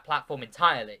stripped of that platform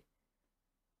entirely?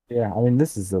 Yeah, I mean,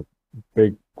 this is a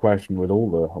big question with all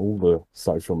the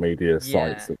social media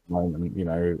Yeah. sites at the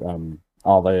moment.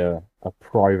 Are they a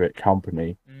private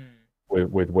company Mm.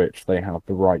 with which they have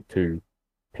the right to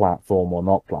platform or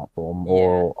not platform, Yeah.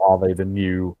 or are they the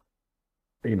new,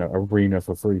 arena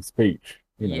for free speech?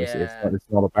 Yeah. It's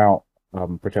not about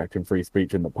protecting free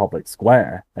speech in the public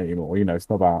square anymore. It's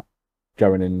not about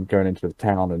going into the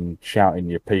town and shouting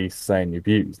your piece, saying your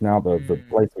views. Now the Mm.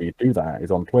 place where you do that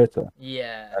is on Twitter.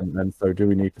 Yeah. And so do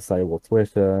we need to say, well,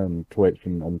 Twitter and Twitch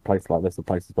and places like this are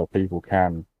places where people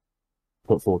can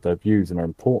put forward their views and are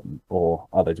important, or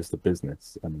are they just a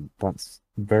business? And that's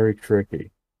very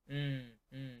tricky.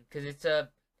 Because it's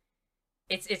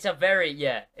a very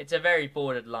it's a very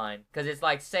bordered line. Because it's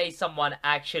like say someone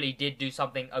actually did do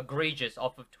something egregious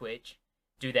off of Twitch,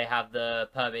 do they have the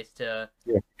permits to?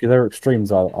 Yeah, because there are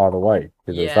extremes either way.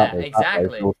 Because Yeah, there's that way, but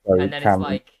exactly. also And then it's can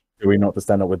like, do we not just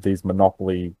end up with these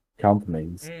monopoly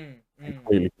companies mm, mm,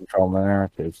 completely control the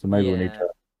narrative? So maybe we need yeah, to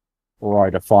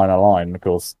ride a finer line. Of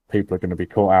course, people are going to be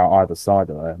caught out either side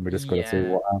of it, and we just got to see yeah.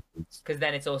 what happens. Because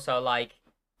then it's also like,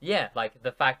 yeah, like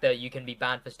the fact that you can be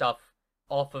banned for stuff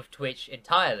off of Twitch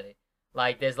entirely.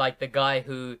 Like, there's like the guy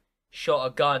who shot a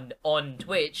gun on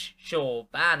Twitch, sure,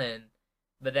 banning.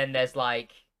 But then there's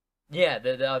like, yeah,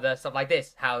 the other stuff like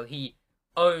this, how he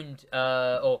owned,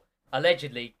 or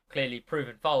allegedly, clearly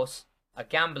proven false, a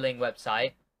gambling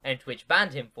website, and Twitch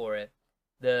banned him for it.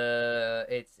 The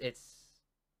it's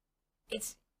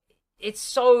it's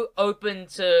so open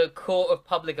to court of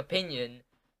public opinion,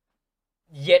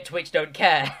 yet Twitch don't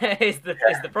care. Is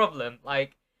the problem?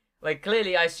 Like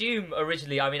clearly, I assume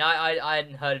originally. I mean, I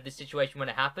hadn't heard of this situation when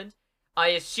it happened. I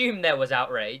assume there was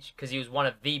outrage because he was one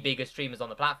of the biggest streamers on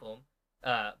the platform,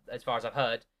 as far as I've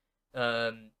heard.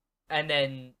 Um, and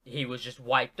then he was just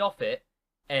wiped off it,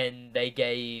 and they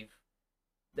gave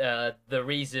the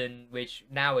reason, which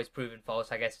now is proven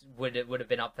false. I guess would have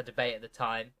been up for debate at the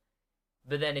time,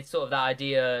 but then it's sort of that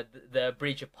idea, the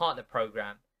breach of partner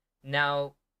program.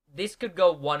 Now, this could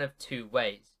go one of two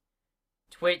ways.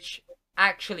 Twitch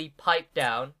actually piped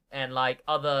down, and like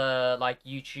other like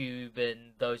YouTube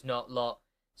and those not lot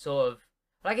sort of.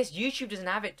 But I guess YouTube doesn't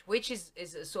have it. Twitch is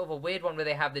a sort of a weird one where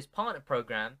they have this partner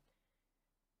program,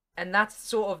 and that's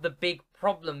sort of the big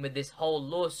problem with this whole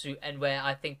lawsuit, and where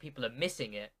I think people are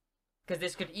missing it, because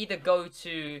this could either go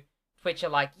to Twitch are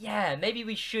like, yeah, maybe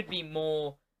we should be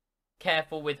more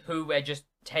careful with who we're just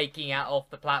taking out off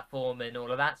the platform and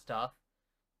all of that stuff?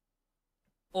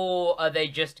 Or are they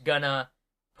just gonna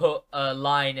put a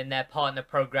line in their partner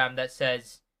program that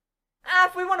says,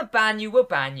 if we want to ban you, we'll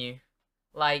ban you?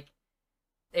 Like,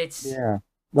 it's. Yeah,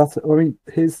 I mean,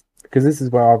 his because this is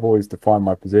where I've always defined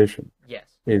my position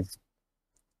Yes. is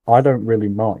I don't really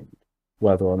mind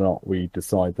whether or not we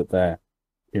decide that they're,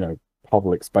 you know,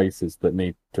 public spaces that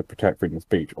need to protect freedom of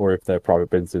speech, or if they're private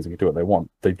businesses and can do what they want.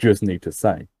 They just need to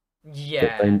say that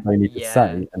Yeah. they need to Yeah.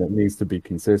 say, and it needs to be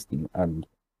consistent. And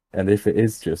if it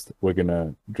is just we're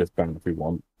gonna just ban if we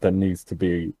want, there needs to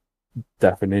be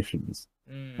definitions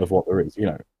of Mm. what there is.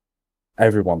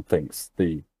 Everyone thinks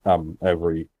the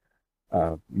every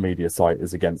media site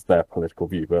is against their political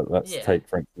view. But let's Yeah. take,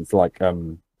 for instance, like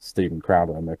Stephen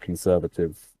Crowder and the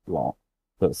conservative lot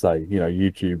that say,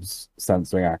 YouTube's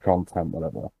censoring our content,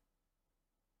 whatever.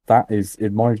 That is,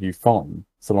 in my view, fine,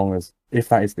 so long as if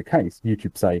that is the case,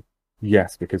 YouTube say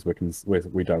yes because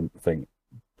we don't think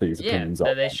these Yeah. opinions are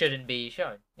That they wrong. shouldn't be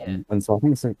shown. Yeah. And so I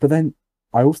think so. But then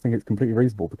I also think it's completely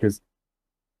reasonable because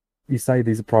you say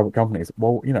these are private companies.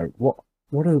 Well,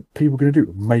 what are people going to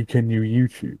do? Make a new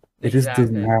YouTube? It just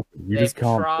doesn't Exactly. happen. You They've just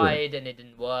can't do it. tried and it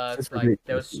didn't It's work. just Like, there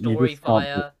ridiculous. was You just can't do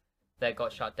it. Storyfire that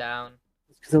got shut down.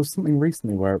 Because there was something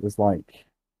recently where it was like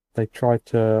they tried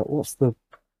to.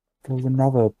 There was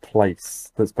another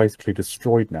place that's basically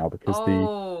destroyed now because the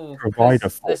Oh, provider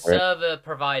because the for it server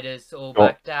providers all got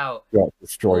backed out. got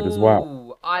destroyed as well. Oh,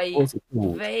 What I was it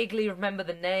called? vaguely remember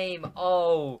the name.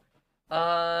 Oh,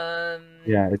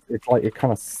 Yeah, it's like it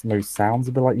kind of sounds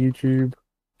a bit like YouTube.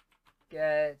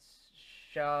 gets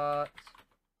shut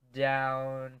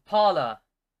down. Parlor.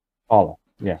 Parler.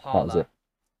 Yeah, that was Parlor. it.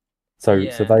 So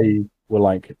Yeah. they were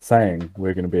like saying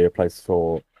we're going to be a place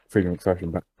for freedom of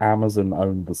expression, but Amazon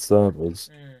owned the servers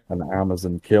Mm. and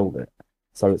Amazon killed it.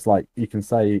 So it's like you can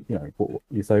say,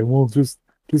 you say, well, just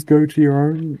go to your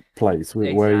own place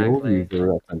where your Exactly. views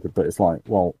are represented. But it's like,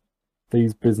 well,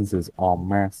 these businesses are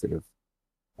massive,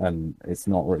 and it's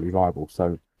not really viable.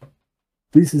 So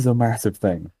this is a massive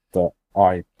thing that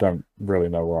I don't really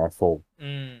know where I fall.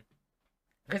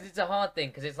 Because it's a hard thing.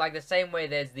 Because it's like the same way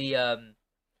there's the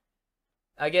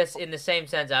I guess in the same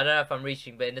sense, I don't know if I'm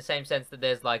reaching, but in the same sense that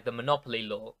there's like the monopoly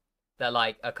law, that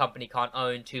like a company can't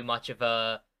own too much of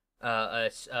a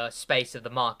space of the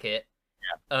market.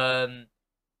 Um,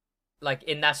 like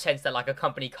in that sense that like a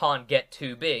company can't get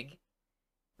too big.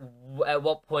 At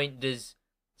what point does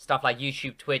stuff like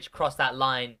YouTube, Twitch cross that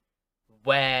line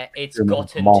where it's You're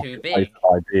not a gotten too marketplace big?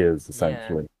 of ideas,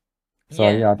 Yeah, essentially.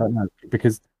 So yeah, yeah, I don't know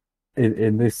because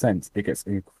in this sense, it gets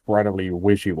incredibly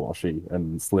wishy-washy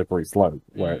and slippery slope,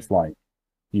 where mm, it's like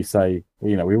you say,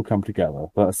 we all come together.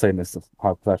 Let's say in this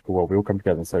hypothetical world, we all come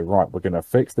together and say, right, we're going to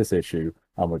fix this issue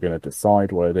and we're going to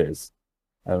decide what it is.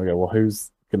 And we go, well,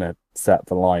 who's going to set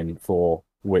the line for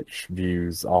which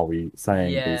views are we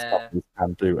saying these yeah, companies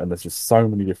can do? And there's just so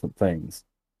many different things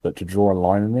that to draw a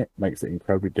line in it makes it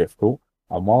incredibly difficult.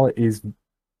 And while it is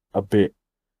a bit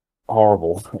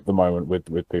horrible at the moment with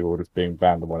people just being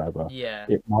banned or whatever, yeah,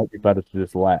 it might be better to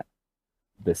just let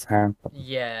this happen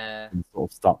yeah, and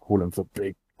sort of start calling for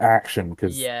big action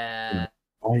because yeah.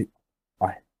 I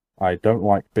I I don't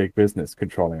like big business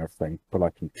controlling everything, but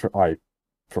I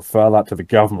prefer that to the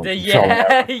government controlling Yeah,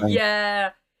 everything.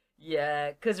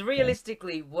 yeah. Because Yeah.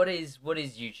 realistically, what is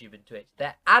YouTube and Twitch?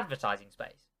 They're advertising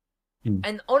space, Mm.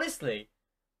 and honestly,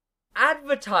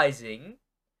 advertising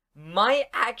might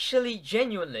actually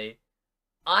genuinely,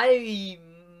 I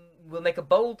will make a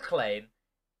bold claim.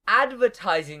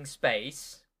 Advertising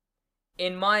space,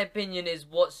 in my opinion, is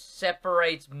what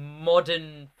separates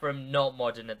modern from not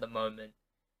modern at the moment.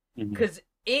 Mhm. Because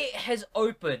it has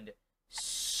opened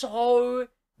so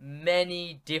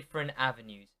many different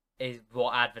avenues, is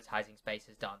what advertising space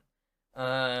has done.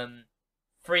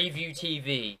 Freeview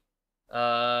TV,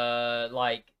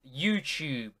 like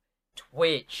YouTube,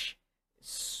 Twitch,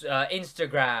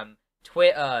 Instagram,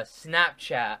 Twitter,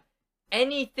 Snapchat,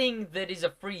 anything that is a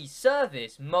free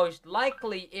service, most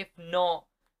likely, if not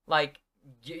like,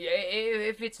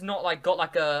 if it's not like got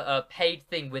like a paid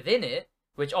thing within it,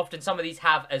 which often some of these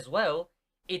have as well,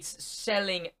 it's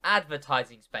selling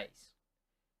advertising space.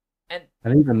 And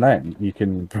And even then, you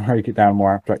can break it down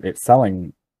more abstract. It's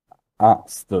selling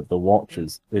us, the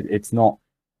watchers. It's not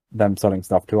them selling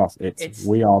stuff to us. It's it's,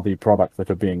 we are the products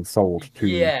that are being sold to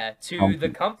yeah, to the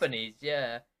companies. companies,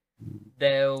 yeah.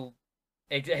 They'll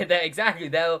exactly,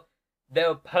 they'll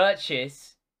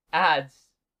purchase ads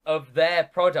of their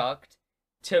product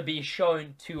to be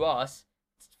shown to us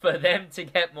for them to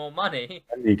get more money.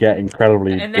 And you get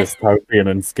incredibly And then dystopian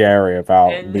and scary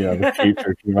about and the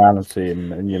future of humanity,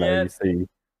 and yeah, you see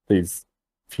these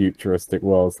futuristic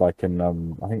worlds like in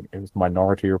I think it was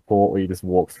Minority Report where you just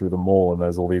walk through the mall and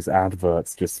there's all these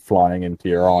adverts just flying into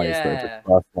your eyes that are just yeah.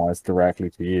 personalized directly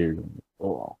to you.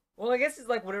 Oh. Well, I guess it's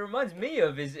like what it reminds me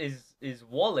of is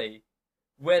Wally,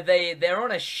 where they're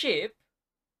on a ship,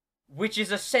 which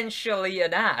is essentially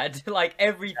an ad. Like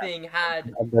everything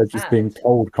had And they're just being ads,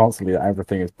 told constantly that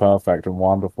everything is perfect and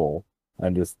wonderful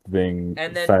and just being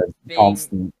and then fed being,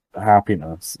 constant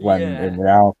happiness when in yeah,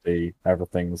 reality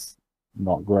everything's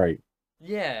not great.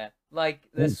 yeah, like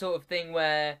the Mm. sort of thing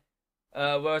where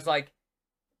it's like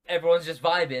everyone's just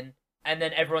vibing, and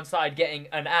then everyone started getting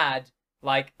an ad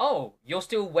like, "Oh, you're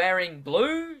still wearing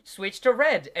blue? Switch to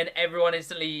red," and everyone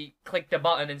instantly clicked a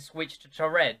button and switched to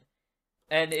red,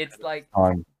 and it's like,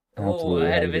 I'm oh, absolutely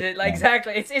ahead of ahead it. of Like time.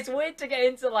 exactly, it's weird to get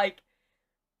into like,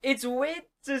 it's weird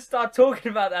to start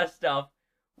talking about that stuff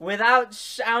without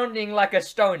sounding like a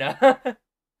stoner.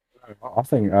 I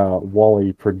think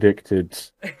Wally predicted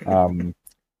um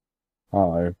I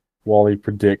don't know, Wally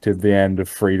predicted the end of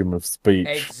freedom of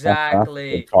speech. That's a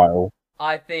good Exactly. title.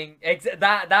 I think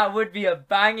that would be a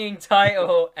banging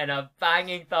title and a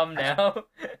banging thumbnail.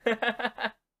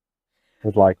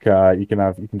 It's like you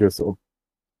can do a sort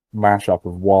of mashup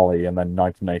of Wally and then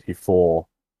 1984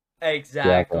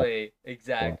 together. So,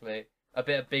 Exactly. A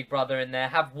bit of Big Brother in there.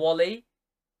 Have Wally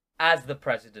as the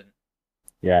president.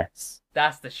 yes,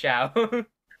 That's the shout. of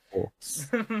course.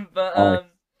 But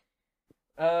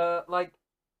I like,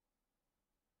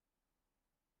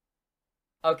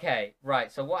 okay,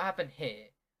 right. So what happened here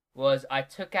was I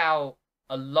took out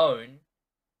a loan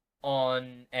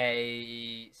on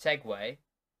a Segway.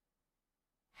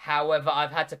 However,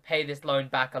 I've had to pay this loan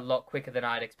back a lot quicker than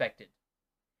I'd expected.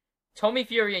 Tommy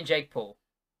Fury and Jake Paul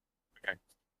Okay.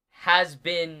 has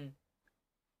been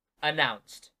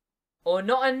announced or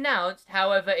not announced.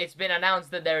 However, it's been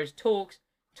announced that there is talks.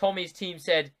 Tommy's team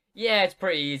said, yeah, it's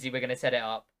pretty easy, we're going to set it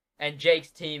up. And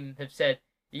Jake's team have said,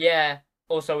 yeah,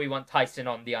 also we want Tyson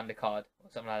on the undercard, or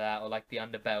something like that, or like the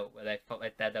underbelt, where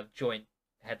they're the joint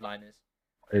headliners.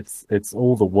 It's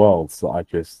all the worlds that I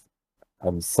just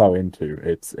am so into.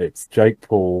 It's Jake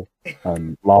Paul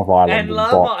and Love Island And and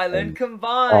Love Island boxing. Oh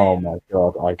combined. my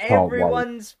god, I can't wait.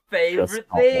 Everyone's favorite Just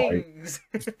can't wait. things.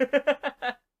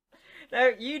 Now,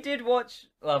 you did watch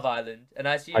Love Island, and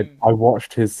I assume I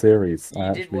watched his series. I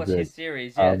you did actually watch did. his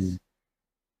series, yes.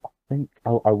 I think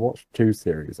I watched two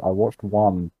series. I watched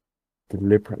one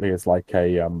deliberately as like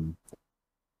a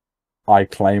I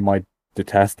claim I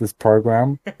detest this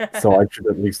program, so I should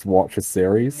at least watch a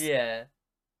series. Yeah.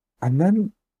 And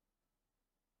then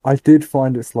I did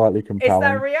find it slightly It's that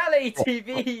compelling. reality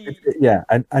TV. Yeah,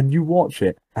 and you watch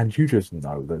it and you just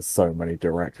know there's so many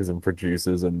directors and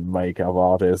producers and makeup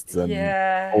artists and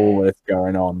Yeah. all this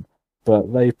going on.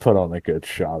 But they put on a good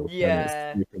show, and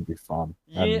Yeah. it can be fun.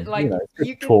 You, And like, it's good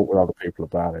you to can, talk with other people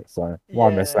about it. So why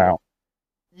miss yeah. out?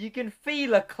 You can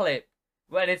feel a clip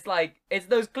when it's like, it's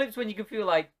those clips when you can feel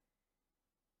like,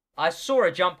 I saw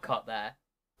a jump cut there.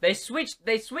 They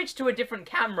switched to a different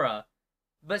camera,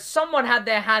 but someone had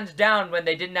their hands down when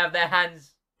they didn't have their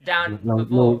hands down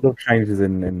before. Little changes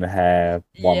in the hair,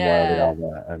 one way or the Yeah.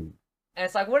 other, and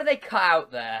it's like, what did they cut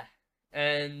out there?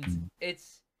 And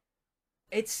it's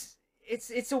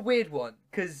a weird one,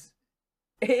 because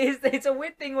it's a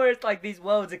weird thing where it's like these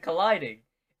worlds are colliding.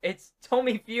 It's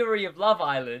Tommy Fury of Love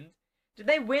Island. Did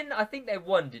they win? I think they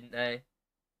won, didn't they?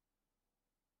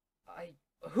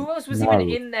 Who else was even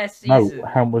in their season?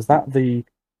 No, was that the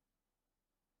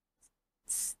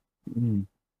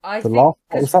I the think last?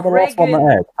 Was that the last one that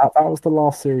and... aired? That was the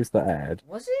last series that aired.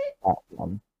 Was it? That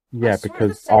one. Yeah, swear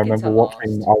because the I second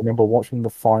to remember watching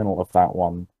the final of that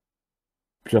one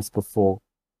just before.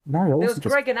 No, it There was was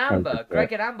Greg and Amber. just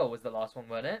Greg and Amber was the last one,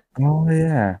 wasn't it? Oh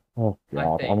yeah. Oh I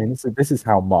god. I think. mean, this is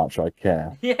how much I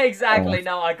care. Yeah, exactly.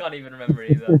 No, I can't even remember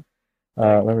either.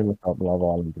 Let me look up Love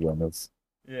Island winners.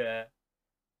 Yeah.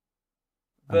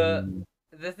 But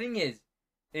the thing is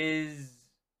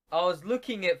I was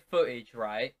looking at footage,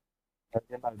 right?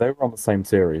 They were on the same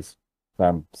series.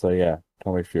 So yeah,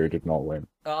 Tommy Fury did not win.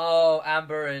 Oh,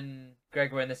 Amber and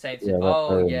Greg were in the same series. Yeah, Oh,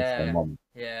 they were in the same one.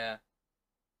 yeah.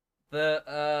 But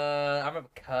I remember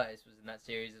Curtis was in that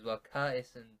series as well.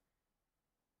 Curtis and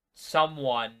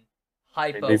someone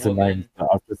hyper These are names woman. that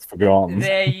I've just forgotten.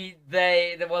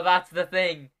 Well, that's the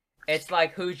thing. It's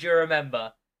like, who do you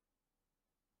remember?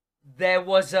 There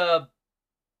was a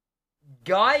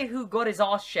guy who got his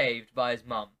ass shaved by his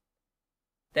mum.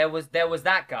 There was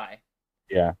that guy.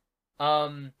 Yeah.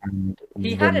 And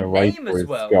he then had a the name raper as is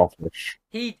well. Scottish.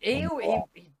 He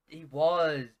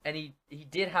was, and he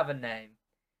did have a name.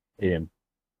 Ian.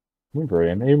 Remember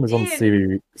Ian? Ian was on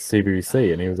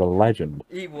CBBC and he was a legend.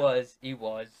 He was.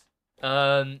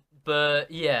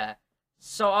 But yeah.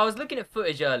 So I was looking at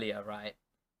footage earlier, right?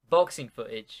 Boxing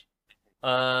footage.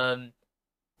 And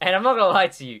I'm not gonna lie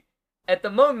to you. At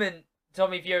the moment,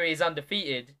 Tommy Fury is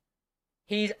undefeated.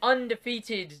 He's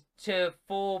undefeated to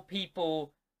 4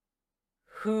 people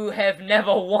who have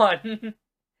never won.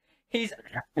 He's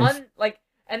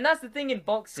and that's the thing in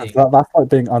boxing. That's like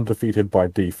being undefeated by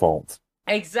default.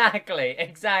 Exactly.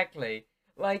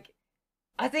 Like,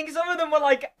 I think some of them were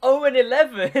like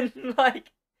 0-11.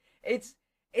 Like,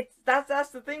 that's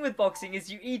the thing with boxing,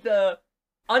 is you either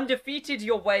undefeated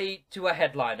your way to a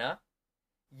headliner,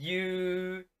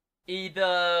 you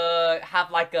either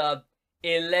have like a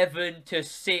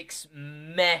 11-6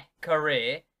 meh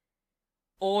career,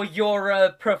 or you're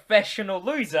a professional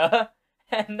loser,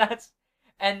 and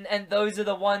those are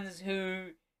the ones who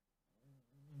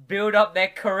build up their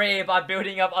career by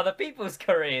building up other people's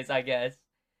careers, I guess.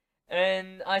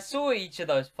 And I saw each of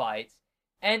those fights,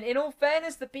 and in all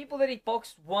fairness, the people that he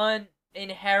boxed weren't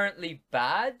inherently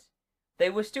bad. They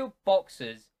were still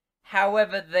boxers.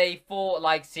 However, they fought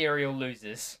like serial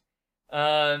losers.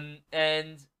 And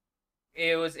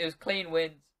it was clean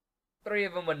wins. 3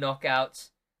 of them were knockouts.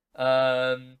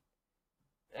 And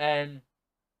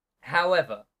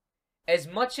however, as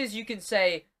much as you can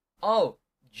say, oh,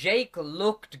 Jake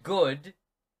looked good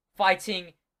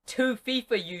fighting 2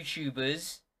 FIFA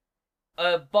YouTubers,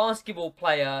 a basketball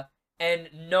player, and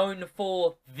known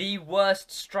for the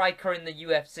worst striker in the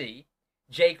UFC,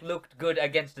 Jake looked good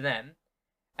against them,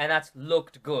 and that's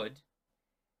looked good.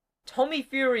 Tommy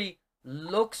Fury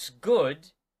looks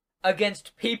good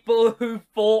against people who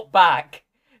fought back.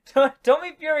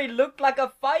 Tommy Fury looked like a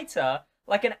fighter,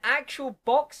 like an actual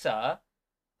boxer,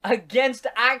 against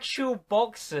actual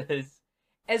boxers.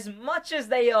 As much as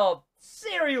they are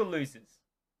serial losers.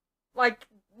 Like,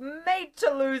 made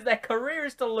to lose, their career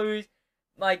is to lose.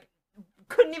 Like,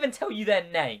 couldn't even tell you their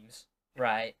names,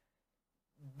 right?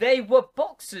 They were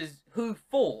boxers who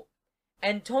fought.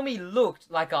 And Tommy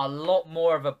looked like a lot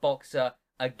more of a boxer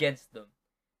against them.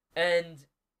 And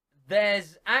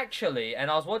there's actually,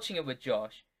 and I was watching it with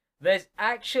Josh, there's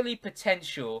actually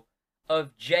potential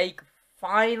of Jake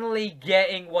finally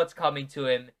getting what's coming to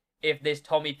him if this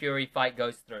Tommy Fury fight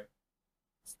goes through.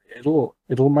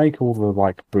 It'll make all the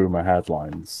like boomer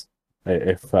headlines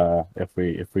if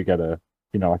we get a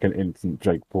like an instant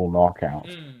Jake Paul knockout.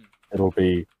 It'll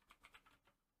be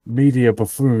media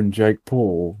buffoon Jake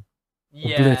Paul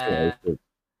obliterated.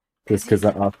 Because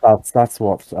that's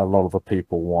what a lot of the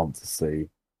people want to see.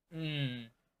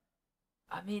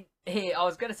 I mean, here I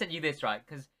was gonna send you this, right?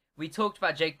 Because we talked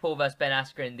about Jake Paul versus Ben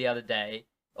Askren the other day,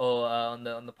 or on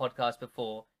the podcast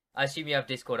before. I assume you have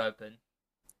Discord open.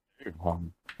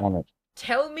 On it.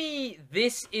 Tell me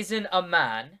this isn't a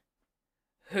man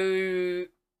who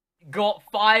got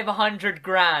 500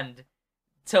 grand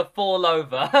to fall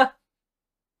over.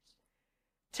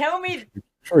 Tell me. I'm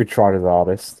sure he tried his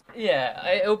hardest. Yeah,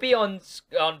 it'll be on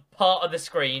part of the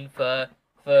screen for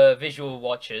visual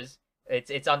watchers.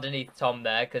 It's underneath Tom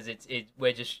there because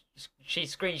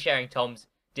she's screen sharing Tom's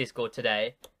Discord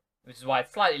today, which is why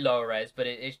it's slightly lower res, but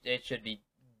it should be.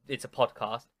 It's a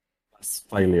podcast. Less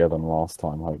failure than last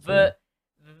time, hopefully. But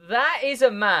that is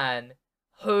a man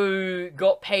who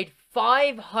got paid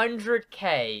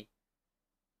 500k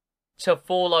to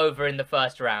fall over in the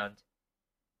first round.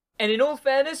 And in all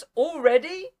fairness,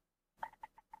 already,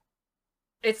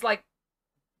 it's like,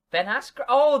 Ben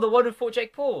Askren, the one who fought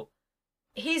Jake Paul.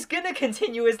 He's gonna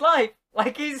continue his life.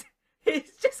 Like, he's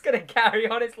just gonna carry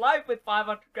on his life with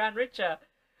 500 grand richer.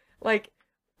 Like,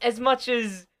 as much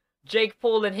as Jake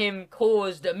Paul and him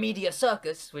caused a media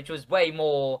circus, which was way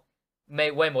more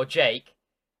Jake,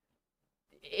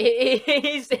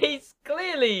 he's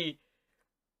clearly,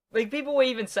 like, people were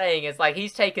even saying it's like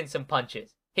he's taken some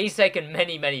punches. He's taken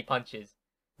many, many punches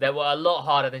that were a lot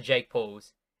harder than Jake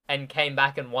Paul's and came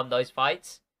back and won those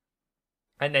fights.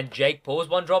 And then Jake Paul's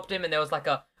one dropped him and there was like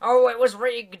it was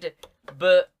rigged.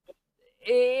 But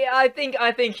I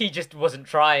think he just wasn't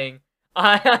trying.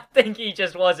 I think he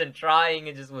just wasn't trying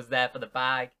and just was there for the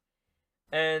bag.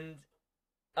 And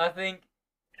I think...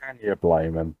 Can you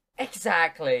blame him?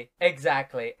 Exactly.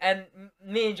 And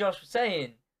me and Josh were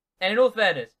saying, and in all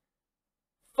fairness,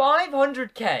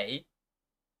 500k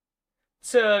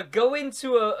to go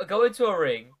into a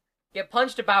ring, get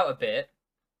punched about a bit,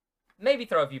 maybe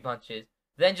throw a few punches,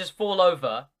 then just fall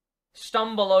over,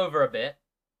 stumble over a bit,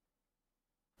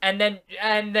 and then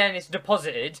it's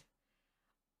deposited.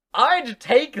 I'd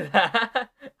take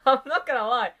that. I'm not gonna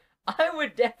lie. I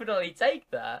would definitely take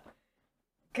that.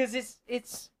 Because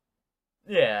it's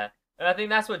yeah. And I think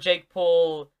that's what Jake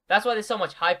Paul... That's why there's so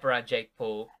much hype around Jake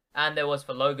Paul. And there was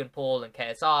for Logan Paul and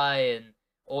KSI and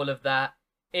all of that.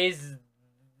 Is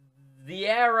the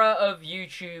era of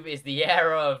YouTube is the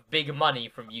era of big money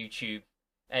from YouTube.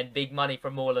 And big money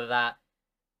from all of that.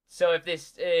 So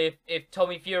if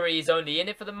Tommy Fury is only in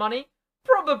it for the money,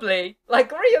 probably.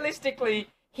 Like, realistically,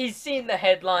 he's seen the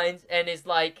headlines and is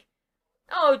like,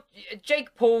 oh,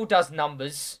 Jake Paul does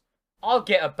numbers. I'll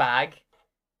get a bag.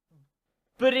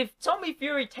 But if Tommy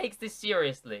Fury takes this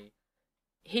seriously,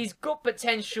 he's got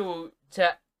potential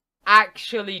to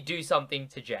actually do something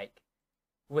to Jake.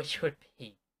 Which would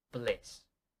be bliss.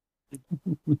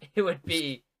 It would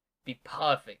be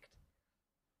perfect.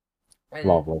 And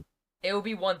lovely. It will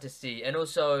be one to see. And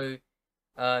also,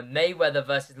 Mayweather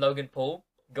versus Logan Paul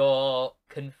got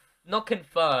not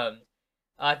confirmed.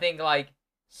 I think, like,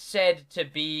 said to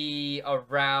be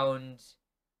around,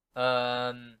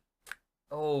 when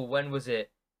was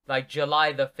it? Like,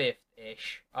 July the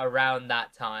 5th-ish, around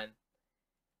that time.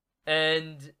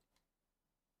 And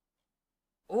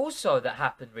also that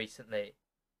happened recently.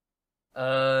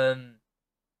 David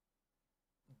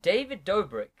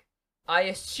Dobrik. I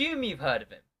assume you've heard of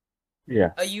him.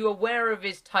 Yes. Are you aware of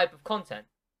his type of content?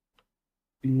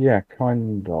 Yeah,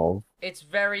 kind of. It's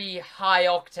very high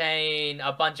octane,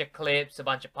 a bunch of clips, a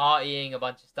bunch of partying, a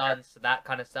bunch of stunts, that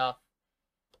kind of stuff.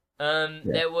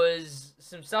 There was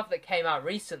some stuff that came out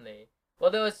recently.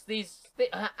 Well, there was these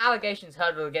allegations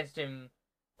hurled against him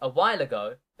a while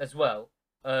ago as well,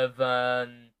 of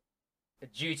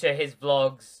due to his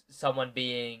vlogs, someone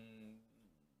being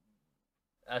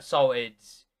assaulted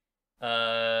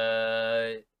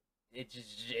in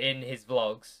his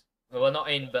vlogs. Well,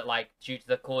 not in, but like due to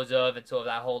the cause of and sort of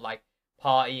that whole like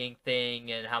partying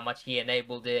thing and how much he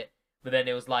enabled it. But then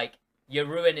it was like, you're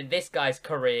ruining this guy's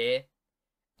career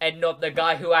and not the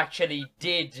guy who actually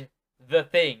did the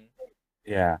Thing.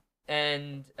 Yeah.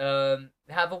 And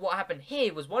however, what happened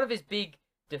here was one of his big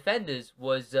defenders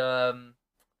was Jeff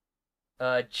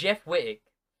Wittick.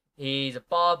 He's a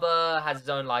barber, has his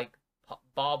own like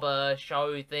barber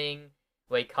show thing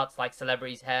where he cuts like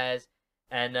celebrities' hairs,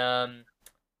 and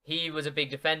he was a big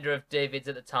defender of David's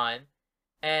at the time.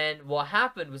 And what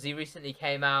happened was he recently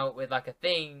came out with like a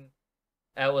thing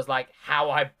that was like how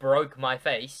I broke my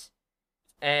face,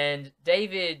 and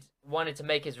David wanted to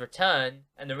make his return,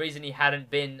 and the reason he hadn't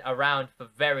been around for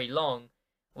very long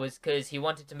was because he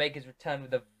wanted to make his return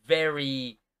with a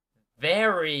very,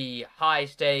 very high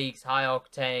stakes, high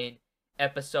octane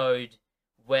episode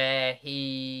where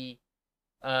there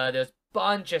was a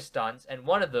bunch of stunts, and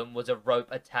one of them was a rope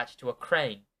attached to a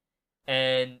crane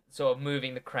and sort of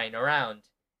moving the crane around.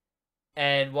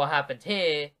 And what happened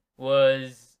here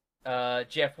was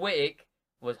Jeff Wittick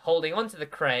was holding onto the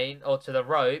crane or to the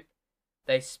rope.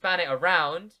 They span it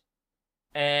around,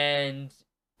 and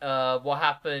what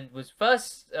happened was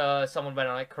first someone went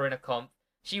on it, Corinna Comp.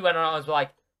 She went on it and was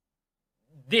like,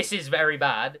 "This is very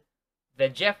bad."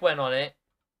 Then Jeff went on it.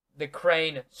 The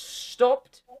crane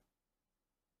stopped,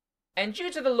 and due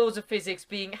to the laws of physics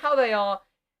being how they are,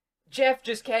 Jeff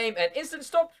just came and instant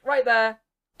stopped right there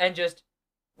and just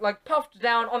like puffed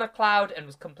down on a cloud and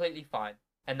was completely fine.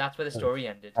 And that's where the story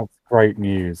ended. That's great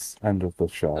news. End of the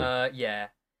show. Yeah.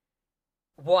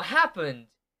 What happened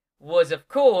was, of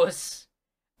course,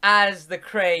 as the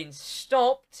crane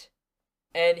stopped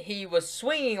and he was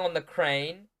swinging on the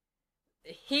crane,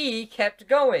 he kept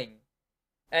going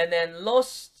and then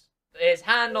lost his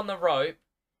hand on the rope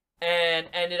and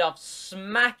ended up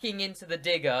smacking into the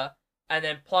digger and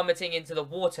then plummeting into the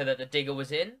water that the digger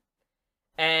was in.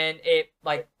 And it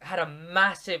like had a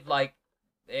massive like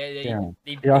I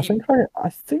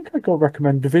think I got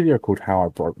recommended a video called "How I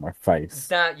Broke My Face."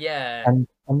 Yeah. And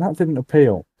that didn't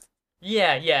appeal.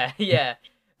 Yeah.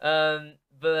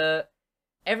 But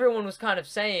everyone was kind of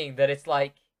saying that it's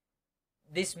like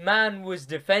this man was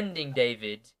defending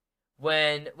David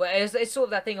when it's sort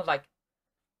of that thing of like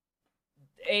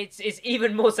it's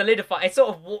even more solidified. It's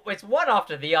sort of it's one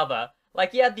after the other.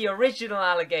 Like, you had the original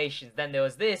allegations, then there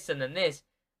was this, and then this.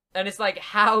 And it's like,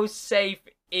 how safe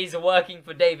is working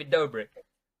for David Dobrik?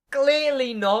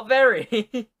 Clearly not very.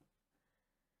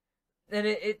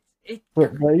 And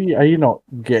But are you not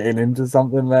getting into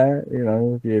something there? You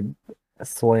know, if you're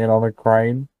swinging on a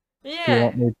crane. Yeah. You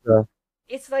don't need to...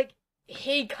 It's like,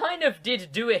 he kind of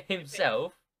did do it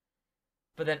himself.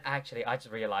 But then, actually, I just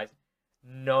realized.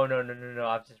 No,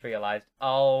 I've just realized.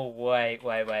 Oh, wait.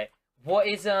 What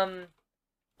is,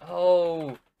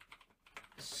 Oh,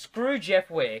 screw Jeff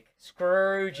Wittick.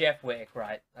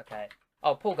 Right, okay.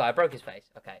 Oh, poor guy, broke his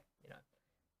face. Okay, you know.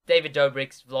 David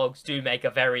Dobrik's vlogs do make a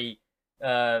very,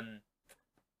 bad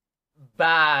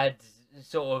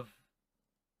sort of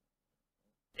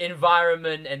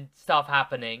environment and stuff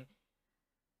happening.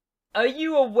 Are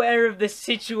you aware of the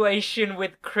situation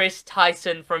with Chris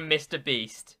Tyson from Mr.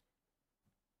 Beast?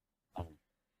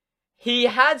 He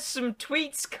had some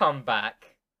tweets come back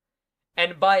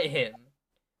and bite him.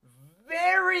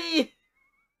 Very...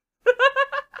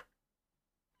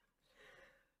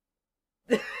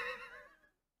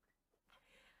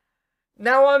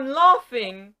 Now I'm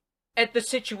laughing at the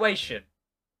situation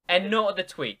and not at the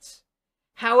tweets.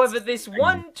 However, this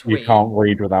one tweet... You can't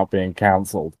read without being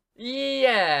cancelled.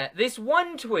 Yeah, this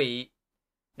one tweet...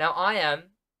 Now,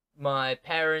 my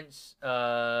parents,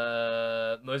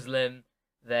 Muslim...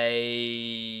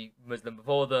 They Muslim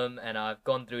before them, and I've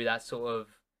gone through that sort of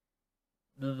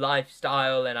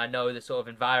lifestyle, and I know the sort of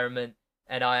environment,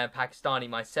 and I am Pakistani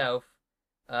myself.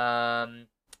 Let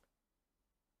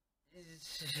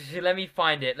me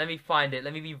find it. Let me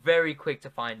be very quick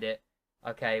to find it.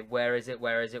 Okay, where is it?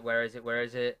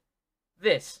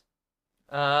 This.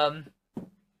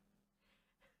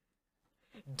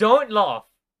 Don't laugh.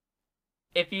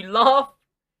 If you laugh,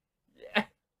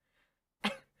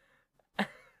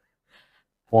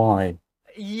 why?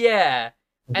 Yeah.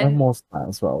 When was that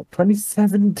as well?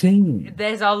 2017.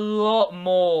 There's a lot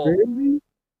more. Really?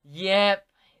 Yep.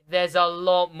 There's a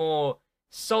lot more.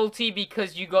 Salty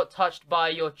because you got touched by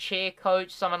your cheer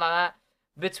coach, something like that.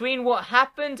 Between what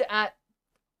happened at...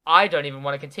 I don't even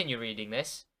want to continue reading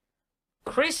this.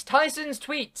 Chris Tyson's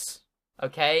tweets.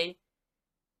 Okay?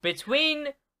 Between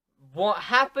what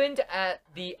happened at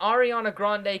the Ariana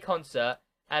Grande concert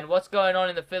and what's going on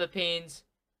in the Philippines...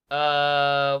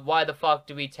 why the fuck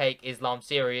do we take Islam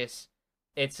serious?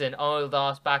 It's an old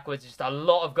ass backwards, just a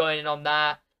lot of going on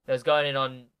that. There's going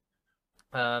on,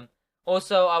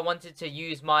 also, I wanted to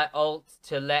use my alt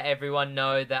to let everyone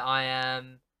know that I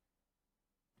am,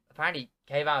 apparently,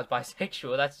 came out as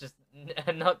bisexual. That's just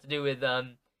not to do with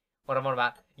what I'm on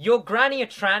about. Your granny a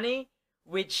tranny,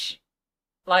 which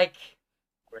like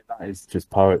That is just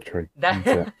poetry, isn't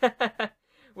it? that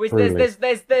which Truly.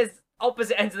 there's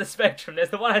opposite ends of the spectrum. There's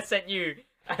the one I sent you,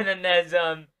 and then there's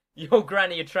your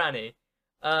granny a tranny.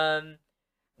 Um,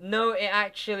 no, it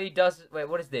actually does. Wait,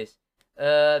 what is this?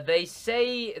 They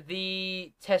say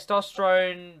the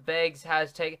testosterone Beggs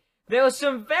has taken. There were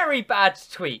some very bad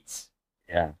tweets.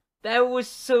 Yeah. There was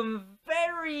some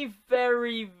very,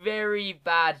 very, very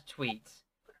bad tweets,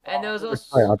 and there was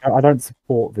also I don't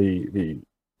support the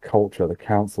culture, the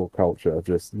council culture of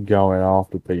just going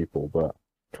after people, but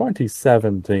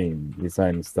 2017, you're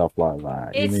saying stuff like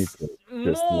that. You need it's to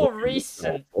just more look at yourself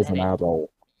recent, as and an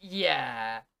adult.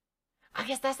 yeah, I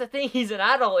guess that's the thing. He's an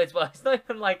adult as well. It's not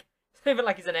even like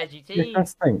he's an edgy Yeah, teen.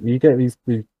 that's the thing. You get these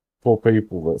poor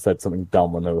people that said something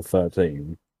dumb when they were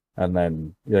 13, and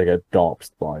then they get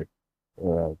doxxed by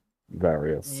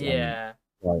various, and Yeah,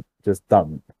 like just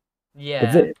don't. But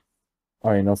yeah,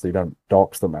 I mean, obviously, don't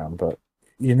dox the man, but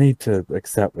you need to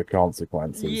accept the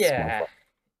consequences, my yeah.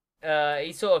 friend.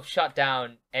 He sort of shut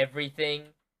down everything.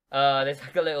 There's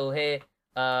like a little here,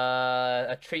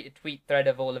 tweet thread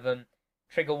of all of them.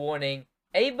 Trigger warning: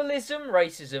 ableism,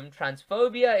 racism,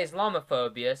 transphobia,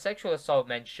 Islamophobia, sexual assault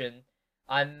mentioned.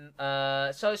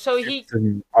 So he.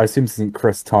 I assume this isn't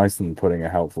Chris Tyson putting a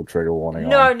helpful trigger warning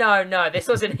No, on. no, no. This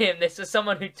wasn't him. This was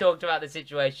someone who talked about the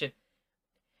situation.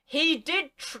 He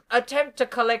did attempt to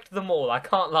collect them all. I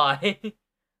can't lie.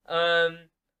 um.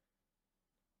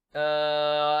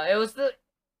 It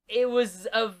was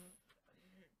a.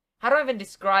 How do I even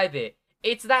describe it?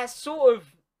 It's that sort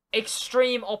of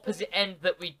extreme opposite end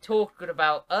that we talked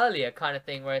about earlier, kind of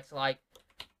thing, where it's like,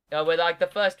 where like the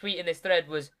first tweet in this thread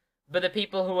was, "But the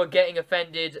people who are getting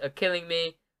offended are killing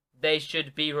me. They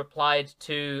should be replied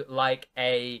to like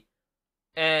a,"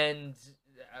 and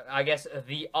I guess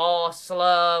the R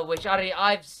slur, which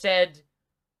I've said.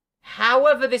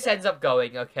 However, this ends up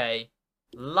going, okay,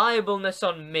 liableness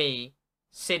on me,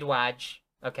 Sidwaj,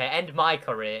 okay, and my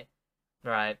career,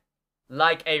 right?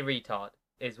 Like a retard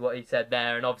is what he said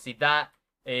there, and obviously that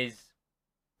is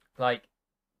like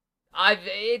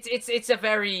it's a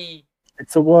very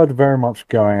It's a word very much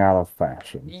going out of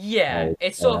fashion. yeah,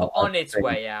 it's sort of on its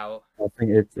way out. I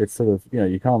think it's sort of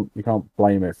you can't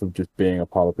blame it for just being a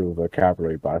part of people's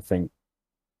vocabulary, but I think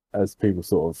as people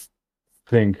sort of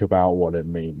think about what it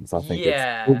means, I think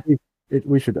Yeah,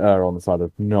 we should err on the side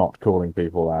of not calling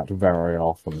people that very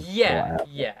often or yeah, ever.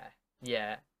 yeah,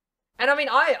 yeah. And I mean,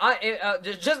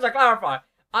 just to clarify,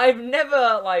 I've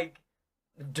never like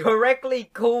directly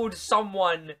called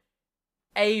someone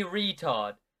a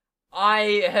retard.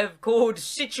 I have called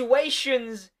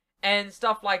situations and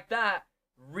stuff like that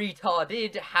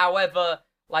retarded. However,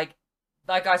 like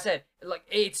I said, like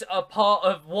it's a part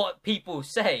of what people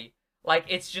say. Like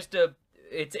it's just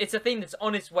it's a thing that's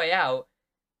on its way out.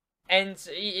 And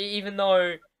even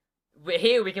though we're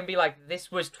here, we can be like,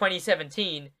 this was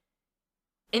 2017.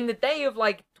 In the day of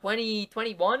like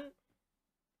 2021,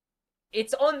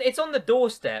 it's on the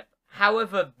doorstep.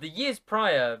 However, the years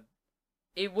prior,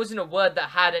 it wasn't a word that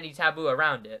had any taboo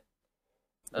around it.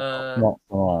 Not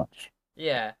so much.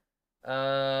 Yeah.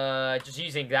 Just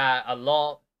using that a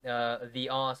lot. The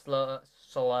R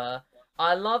slur.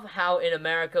 I love how in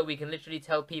America we can literally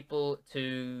tell people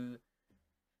to.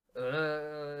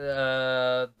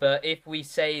 But if we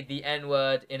say the N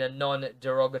word in a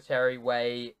non-derogatory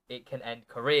way, it can end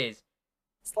careers.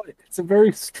 It's a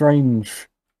very strange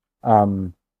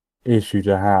um issue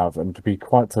to have and to be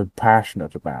quite so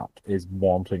passionate about is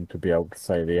wanting to be able to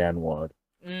say the N word.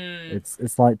 Mm,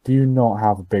 It's like, do you not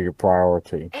have a bigger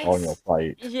priority on your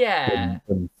plate yeah,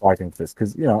 than fighting for this?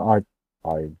 Because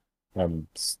I am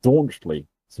staunchly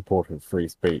supportive of free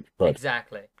speech, but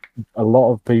exactly. a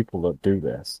lot of people that do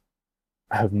this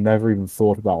have never even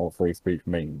thought about what free speech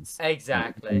means.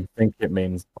 Exactly. And think it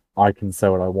means I can say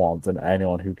what I want, and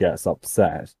anyone who gets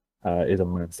upset is a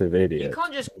massive You idiot.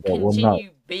 can't just Well, no.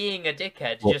 continue being a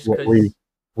dickhead Well, just well, because.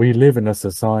 we live in a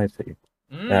society.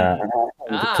 Mm. And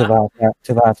Ah.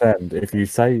 to that end, if you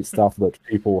say stuff that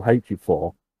people hate you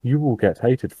for, you will get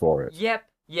hated for it. Yep,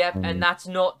 yep, and Um, that's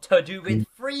not to do with and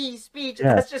free speech.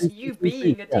 yeah, That's just you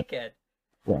being a yeah, dickhead.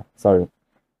 yeah. So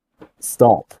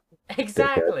stop, dickheads.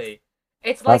 Exactly.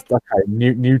 It's That's like okay.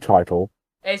 New title.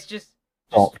 it's just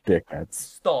Stop, dickheads.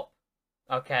 stop.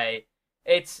 Okay.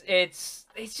 It's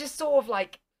just sort of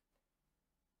like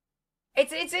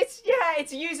it's yeah,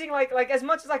 it's using like as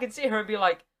much as I can sit here and be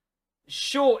like,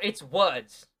 sure, it's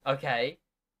words, okay?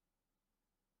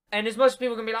 And as much as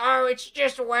people can be like, oh, it's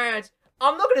just words.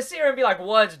 I'm not gonna sit here and be like,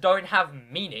 words don't have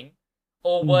meaning,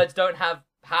 or Mm. words don't have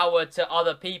power to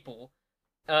other people.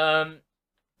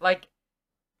 Like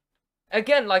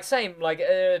again, like same, like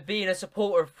being a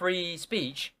supporter of free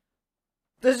speech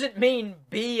doesn't mean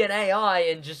be an AI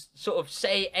and just sort of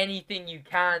say anything you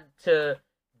can to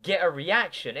get a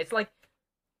reaction. It's like,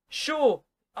 sure,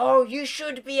 oh, you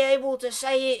should be able to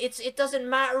say it. It doesn't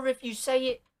matter if you say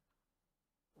it.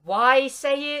 Why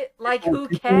say it? Like, who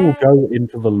People will cares? go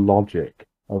into the logic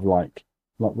of like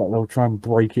they'll try and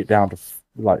break it down to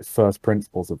like first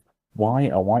principles of why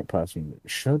a white person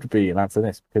should be an answer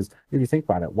this. Because if you think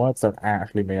about it, words don't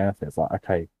actually mean anything. It's like,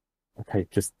 okay,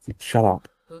 just shut up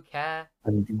Who care?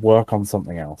 and work on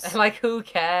something else. Like, who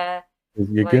care?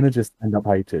 You're Like, gonna just end up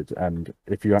hated. And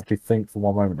if you actually think for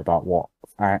one moment about what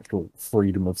actual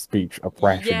freedom of speech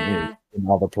oppression is yeah,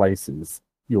 in other places,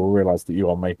 you'll realize that you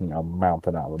are making a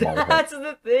mountain out of a molehill. that's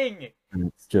the thing. And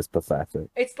it's just pathetic.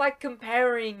 It's like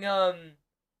comparing,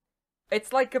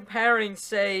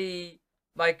 say,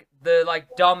 like the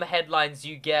like dumb headlines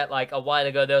you get like a while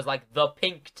ago. There was like the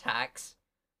pink tax,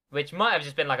 which might have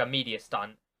just been like a media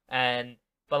stunt,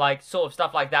 but like sort of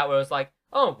stuff like that where it was like,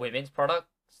 oh, women's products,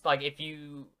 like if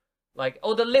you like,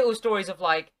 or the little stories of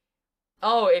like,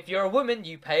 oh, if you're a woman,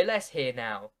 you pay less here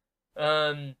now.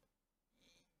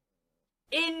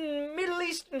 In Middle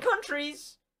Eastern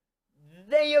countries,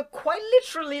 they are quite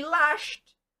literally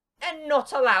lashed and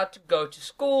not allowed to go to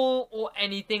school or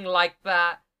anything like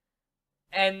that,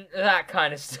 and that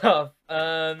kind of stuff.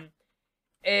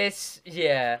 It's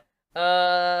yeah.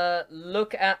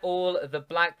 Look at all the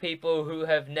black people who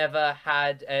have never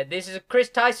had. This is a Chris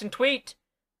Tyson tweet.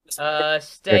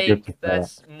 Steak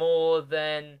that's more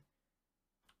than.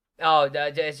 Oh,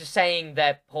 it's just saying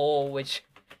they're poor, which,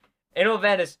 in all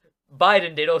fairness,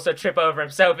 Biden did also trip over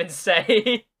himself and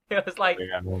say. It was like,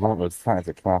 Yeah, well, that's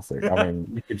a classic. I mean,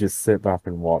 you could just sit back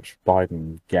and watch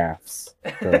Biden gaffes.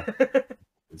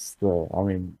 I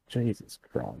mean, Jesus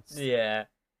Christ. yeah.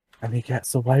 And he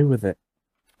gets away with it.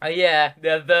 Yeah,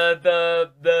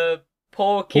 the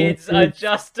poor kids are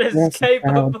just as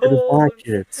capable as black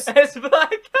kids. as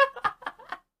black.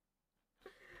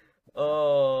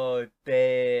 Oh,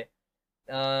 dear.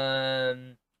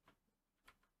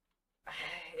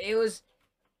 It was.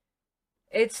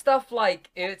 It's stuff like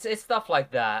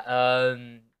that.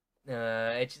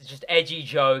 It's just edgy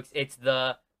jokes. It's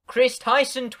the Chris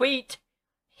Tyson tweet.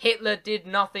 Hitler did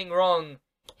nothing wrong.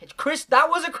 That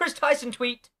was a Chris Tyson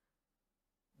tweet.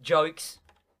 Jokes.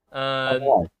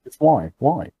 Why? It's why?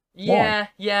 Yeah,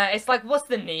 yeah. It's like, what's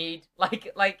the need?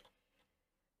 Like,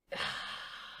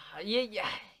 yeah.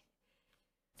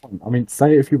 I mean,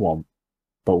 say it if you want,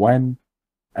 but when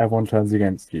everyone turns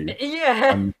against you,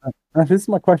 yeah. and this is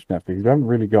my question, actually. You haven't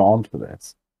really got onto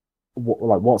this.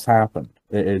 What's happened?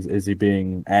 Is he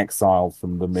being exiled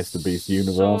from the Mr. Beast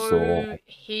universe, or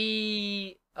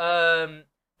he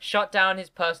shut down his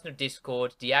personal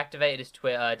Discord, deactivated his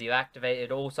Twitter,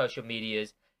 deactivated all social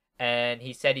medias, and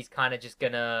he said he's kind of just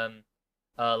gonna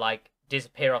like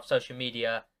disappear off social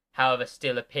media, however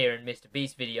still appear in Mr.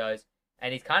 Beast videos,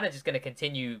 and he's kind of just gonna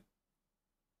continue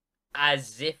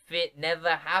as if it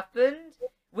never happened,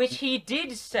 which he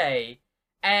did say,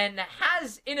 and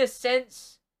has in a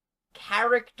sense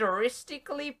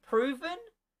characteristically proven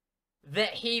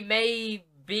that he may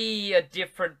be a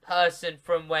different person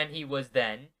from when he was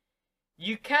then.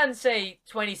 You can say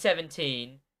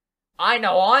 2017. I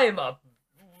know I'm a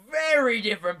very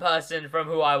different person from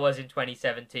who I was in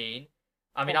 2017.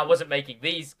 I mean, I wasn't making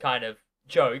these kind of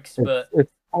jokes, but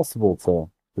it's possible to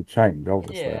change,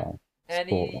 obviously. yeah. And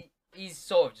he's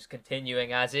sort of just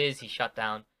continuing as is. He shut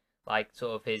down like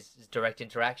sort of his direct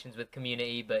interactions with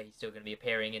community, but he's still going to be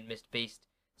appearing in Mr. Beast,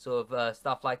 sort of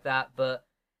stuff like that. But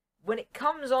when it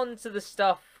comes on to the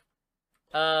stuff,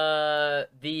 the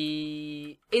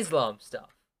Islam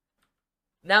stuff,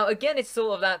 now again, it's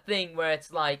sort of that thing where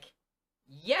it's like,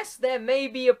 yes, there may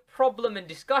be a problem and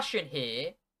discussion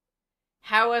here.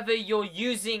 However, you're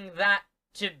using that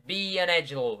to be an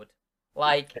edgelord.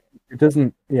 Like, it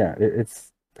doesn't. Yeah,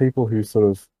 it's people who sort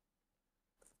of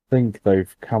think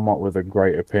they've come up with a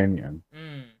great opinion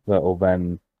that will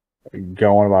then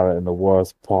go on about it in the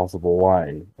worst possible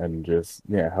way and just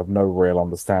have no real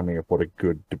understanding of what a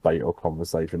good debate or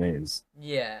conversation is.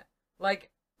 Yeah,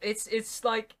 like it's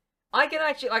like I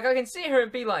can sit here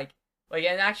and be like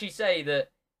and actually say that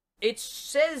it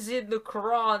says in the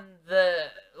Quran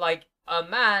that like a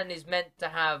man is meant to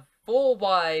have 4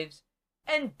 wives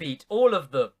and beat all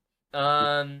of them.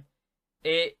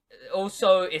 It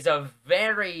also is a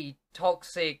very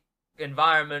toxic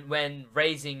environment when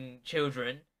raising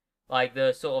children, like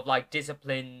the sort of like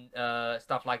discipline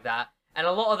stuff like that, and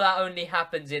a lot of that only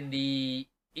happens in the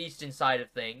eastern side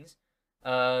of things.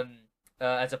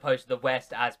 as opposed to the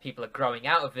West, as people are growing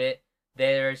out of it,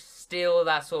 there's still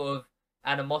that sort of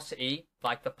animosity,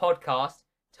 like the podcast,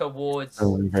 towards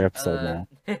Every episode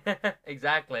now.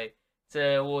 exactly,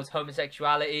 towards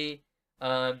homosexuality.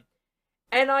 And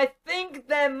I think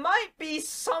there might be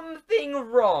something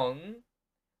wrong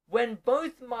when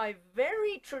both my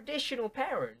very traditional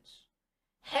parents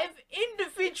have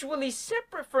individually,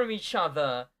 separate from each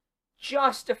other,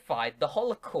 justified the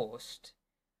Holocaust.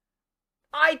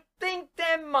 I think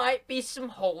there might be some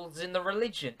holes in the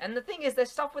religion. And the thing is,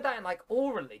 there's stuff with that in, like,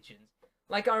 all religions.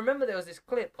 Like, I remember there was this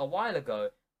clip a while ago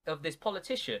of this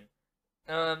politician.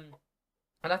 And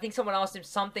I think someone asked him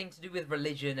something to do with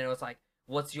religion, and it was like,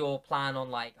 what's your plan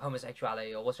on, like,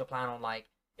 homosexuality? Or what's your plan on, like,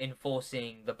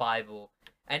 enforcing the Bible?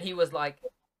 And he was like,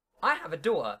 I have a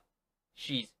daughter.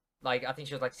 She's, like, I think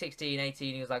she was, like, 16,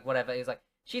 18. He was like, whatever. He was like,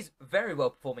 she's very well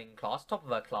performing in class, top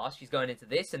of her class. She's going into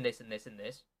this and this and this and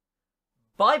this.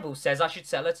 Bible says I should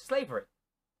sell her to slavery.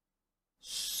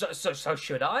 So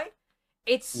should I?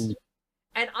 It's...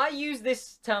 And I use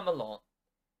this term a lot.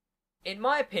 In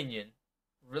my opinion,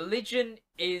 religion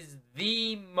is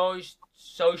the most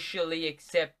socially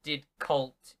accepted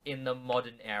cult in the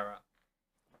modern era.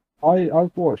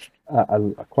 I've watched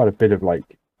quite a bit of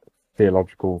like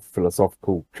theological,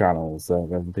 philosophical channels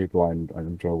and people I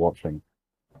enjoy watching,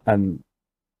 and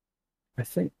I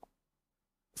think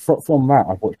from that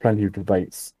I've watched plenty of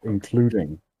debates,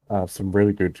 including some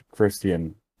really good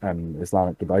Christian and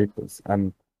Islamic debaters,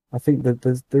 and I think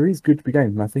that there is good to be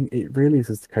gained, and I think it really is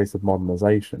just a case of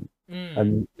modernization.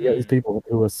 And these people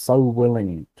who are so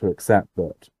willing to accept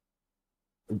that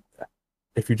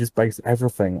if you just base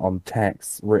everything on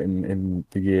texts written in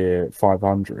the year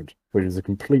 500, which is a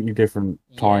completely different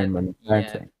time and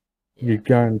setting, you're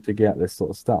going to get this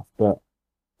sort of stuff. But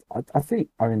I think,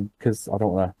 I mean, because I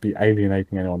don't want to be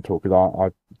alienating anyone talk, because I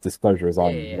disclosure is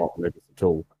I'm not religious at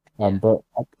all. But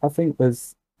I think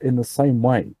there's, in the same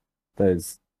way,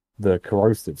 there's the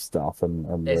corrosive stuff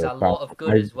and there's a lot of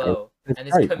good as well, and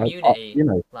this community, you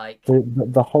know, like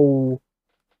the whole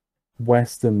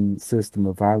Western system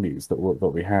of values that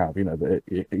we have, you know, that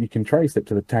you can trace it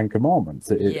to the Ten Commandments.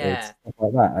 It's stuff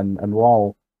like that, and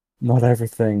while not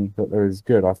everything that there is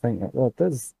good, I think that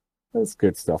there's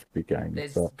good stuff to be gained.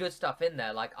 There's good stuff in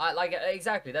there. Like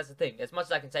exactly, that's the thing. As much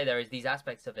as I can say there is these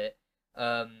aspects of it,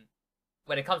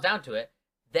 when it comes down to it,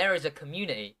 there is a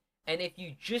community. And if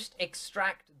you just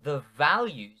extract the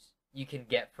values you can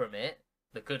get from it,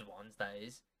 the good ones, that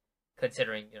is,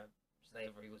 considering, you know,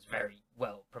 slavery was very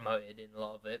well promoted in a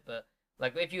lot of it, but,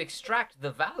 like, if you extract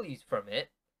the values from it,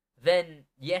 then,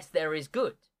 yes, there is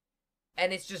good.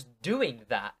 And it's just doing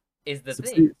that is the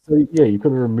thing. So, yeah, you've got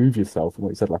to remove yourself from what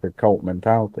you said, like a cult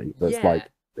mentality that's like,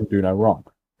 do no wrong.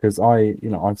 Because I've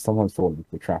sometimes fallen into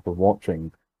the trap of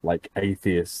watching like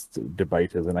atheist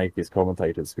debaters and atheist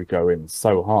commentators who go in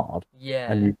so hard,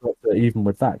 and you've got to, even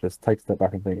with that, just take a step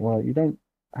back and think, well,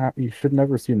 you should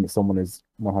never assume that someone is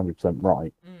 100%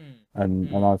 right.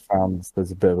 And I've found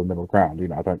there's a bit of a middle ground. You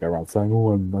know, I don't go around saying,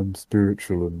 oh, I'm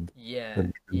spiritual and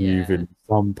believe in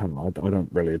some kind. I don't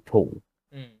really at all.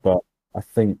 But I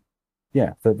think,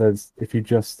 that there's, if you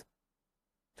just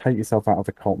take yourself out of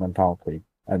the cult mentality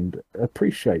and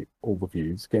appreciate all the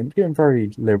views, getting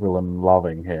very liberal and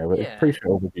loving here, but appreciate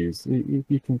all the views,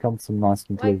 you can come to some nice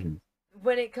conclusions. Like,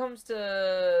 when it comes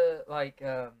to, like,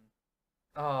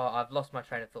 I've lost my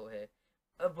train of thought here.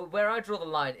 But where I draw the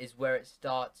line is where it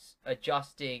starts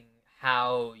adjusting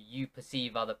how you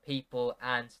perceive other people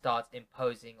and starts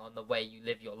imposing on the way you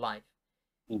live your life.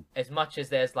 As much as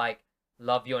there's, like,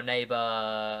 love your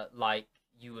neighbor like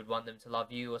you would want them to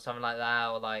love you or something like that,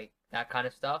 or, like, that kind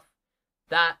of stuff.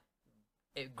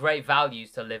 Great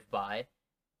values to live by.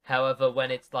 However,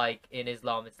 when it's like in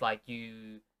Islam, it's like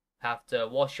you have to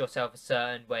wash yourself a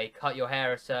certain way, cut your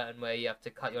hair a certain way, you have to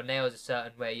cut your nails a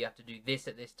certain way, you have to do this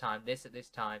at this time, this at this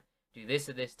time, do this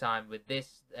at this time with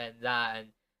this and that, and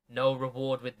no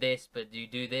reward with this, but you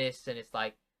do this, and it's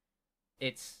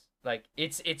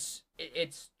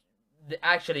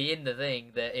actually in the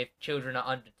thing that if children are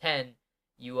under 10,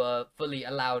 you are fully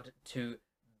allowed to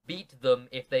beat them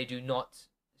if they do not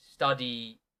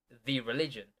study the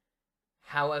religion.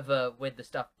 However, with the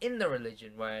stuff in the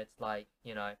religion where it's like,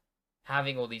 you know,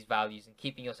 having all these values and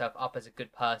keeping yourself up as a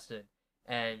good person,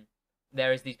 and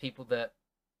there is these people that,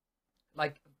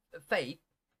 like, faith,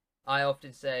 I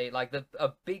often say, like,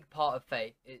 a big part of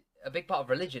faith, a big part of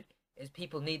religion is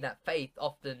people need that faith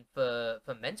often for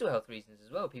mental health reasons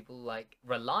as well. People, like,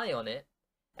 rely on it,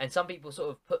 and some people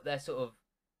sort of put their sort of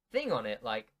thing on it,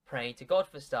 like praying to God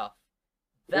for stuff.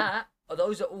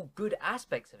 Those are all good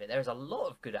aspects of it. There's a lot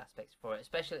of good aspects for it,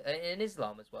 especially in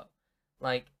Islam as well.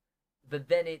 Like, but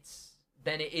then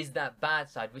it is that bad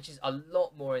side, which is a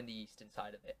lot more in the eastern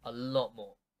side of it, a lot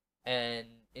more, and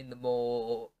in the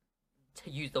more, to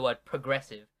use the word,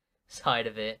 progressive side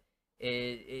of it, it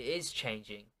is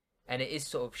changing and it is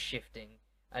sort of shifting,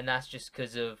 and that's just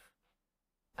because of,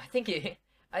 I think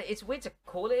it's weird to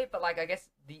call it, but like I guess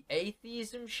the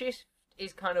atheism shift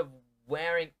is kind of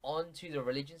wearing onto the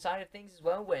religion side of things as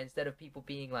well, where instead of people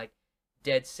being like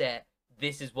dead set,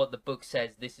 this is what the book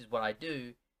says, this is what I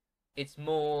do, it's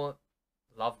more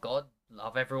love God,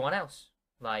 love everyone else,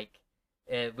 like,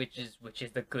 which is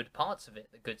the good parts of it,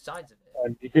 the good sides of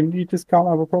it. And you just can't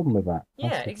have a problem with that.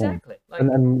 That's Yeah, the thing. exactly. Like,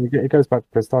 And it goes back to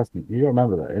Chris Tyson. You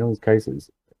remember that in all these cases,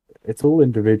 it's all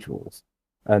individuals,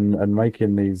 and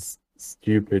making these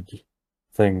stupid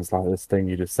things like this thing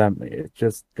you just sent me, it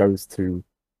just goes to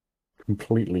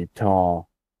completely tar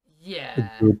the yeah,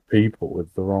 good people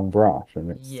with the wrong brush,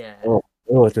 and it's yeah,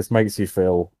 it just makes you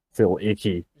feel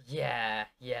icky. yeah.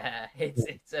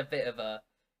 It's a bit of a,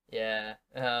 yeah.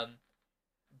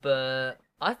 But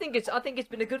I think it's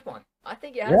been a good one. I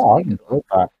think it Yeah, has been I a good one. enjoyed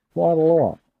that quite a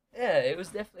lot. Yeah, it was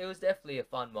definitely a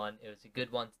fun one. It was a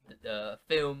good one to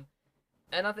film,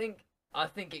 and I think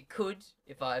it could,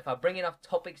 if I bring enough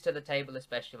topics to the table,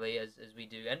 especially as we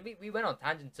do, and we went on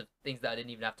tangents of things that I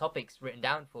didn't even have topics written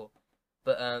down for,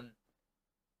 but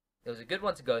it was a good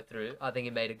one to go through. I think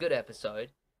it made a good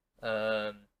episode.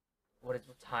 What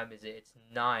time is it? It's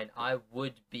 9. I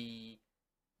would be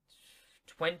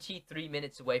 23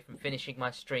 minutes away from finishing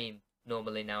my stream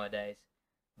normally nowadays,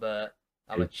 but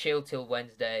I'm gonna chill till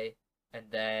Wednesday, and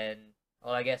then,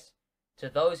 well, I guess to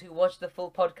those who watch the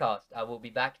full podcast, I will be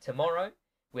back tomorrow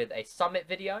with a summit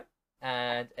video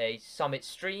and a summit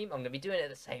stream. I'm gonna be doing it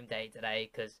the same day today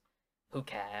because who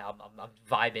cares? I'm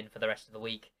vibing for the rest of the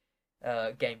week.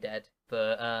 Game dead,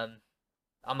 but I'm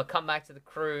gonna come back to the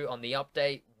crew on the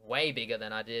update, way bigger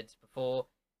than I did before.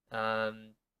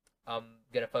 I'm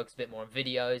gonna focus a bit more on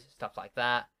videos, stuff like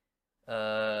that.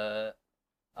 I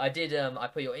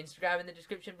put your Instagram in the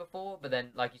description before, but then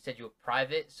like you said, you were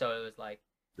private, so it was like,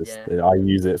 Just yeah, I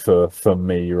use it for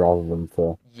me rather than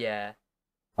for yeah.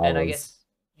 And I others. guess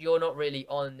you're not really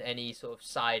on any sort of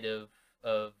side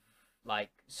of like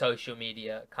social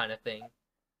media kind of thing.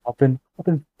 I've been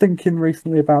thinking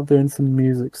recently about doing some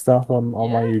music stuff on my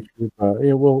Yeah. YouTube, but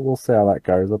yeah, we'll see how that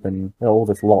goes. I've been all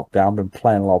this lockdown, been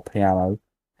playing a lot of piano,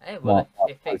 Hey, well, might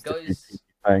if it post a few goes,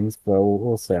 things, but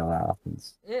we'll see how that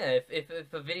happens. yeah,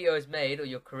 if a video is made or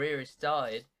your career is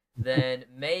started, then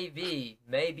maybe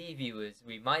viewers,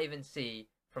 we might even see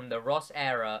from the Ross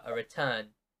era a return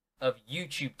of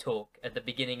YouTube talk at the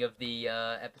beginning of the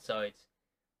episodes,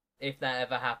 if that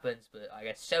ever happens. But I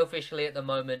guess selfishly at the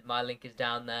moment, my link is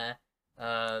down there.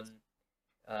 Um,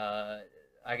 uh,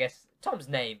 I guess Tom's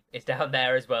name is down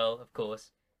there as well, of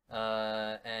course.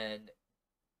 And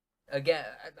again,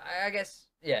 I guess,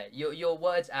 yeah, your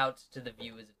words out to the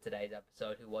viewers of today's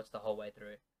episode who watched the whole way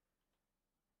through.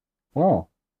 Well,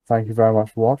 thank you very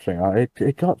much for watching.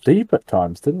 It got deep at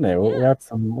times, didn't it? We Yeah, had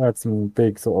some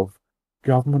big sort of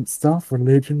government stuff,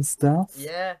 religion stuff.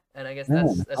 yeah, and I guess Yeah,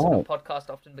 that's what a right. podcast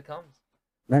often becomes.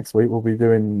 Next week we'll be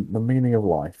doing the meaning of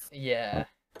life. Yeah,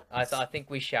 I think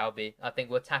we shall be. I think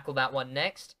we'll tackle that one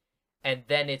next, and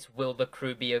then it's will the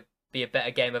crew be a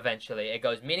better game eventually? It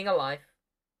goes meaning of life.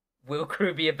 Will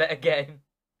crew be a better game?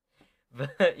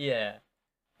 But yeah,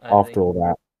 I After think, all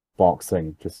that,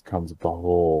 boxing just comes above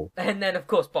all. and then of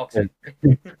course Yeah, boxing.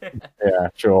 yeah,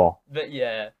 sure. But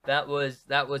yeah, that was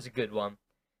a good one,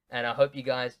 and I hope you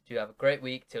guys do have a great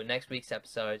week till next week's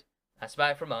episode. That's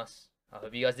about it from us. I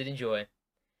hope you guys did enjoy.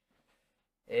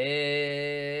 In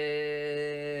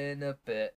a bit.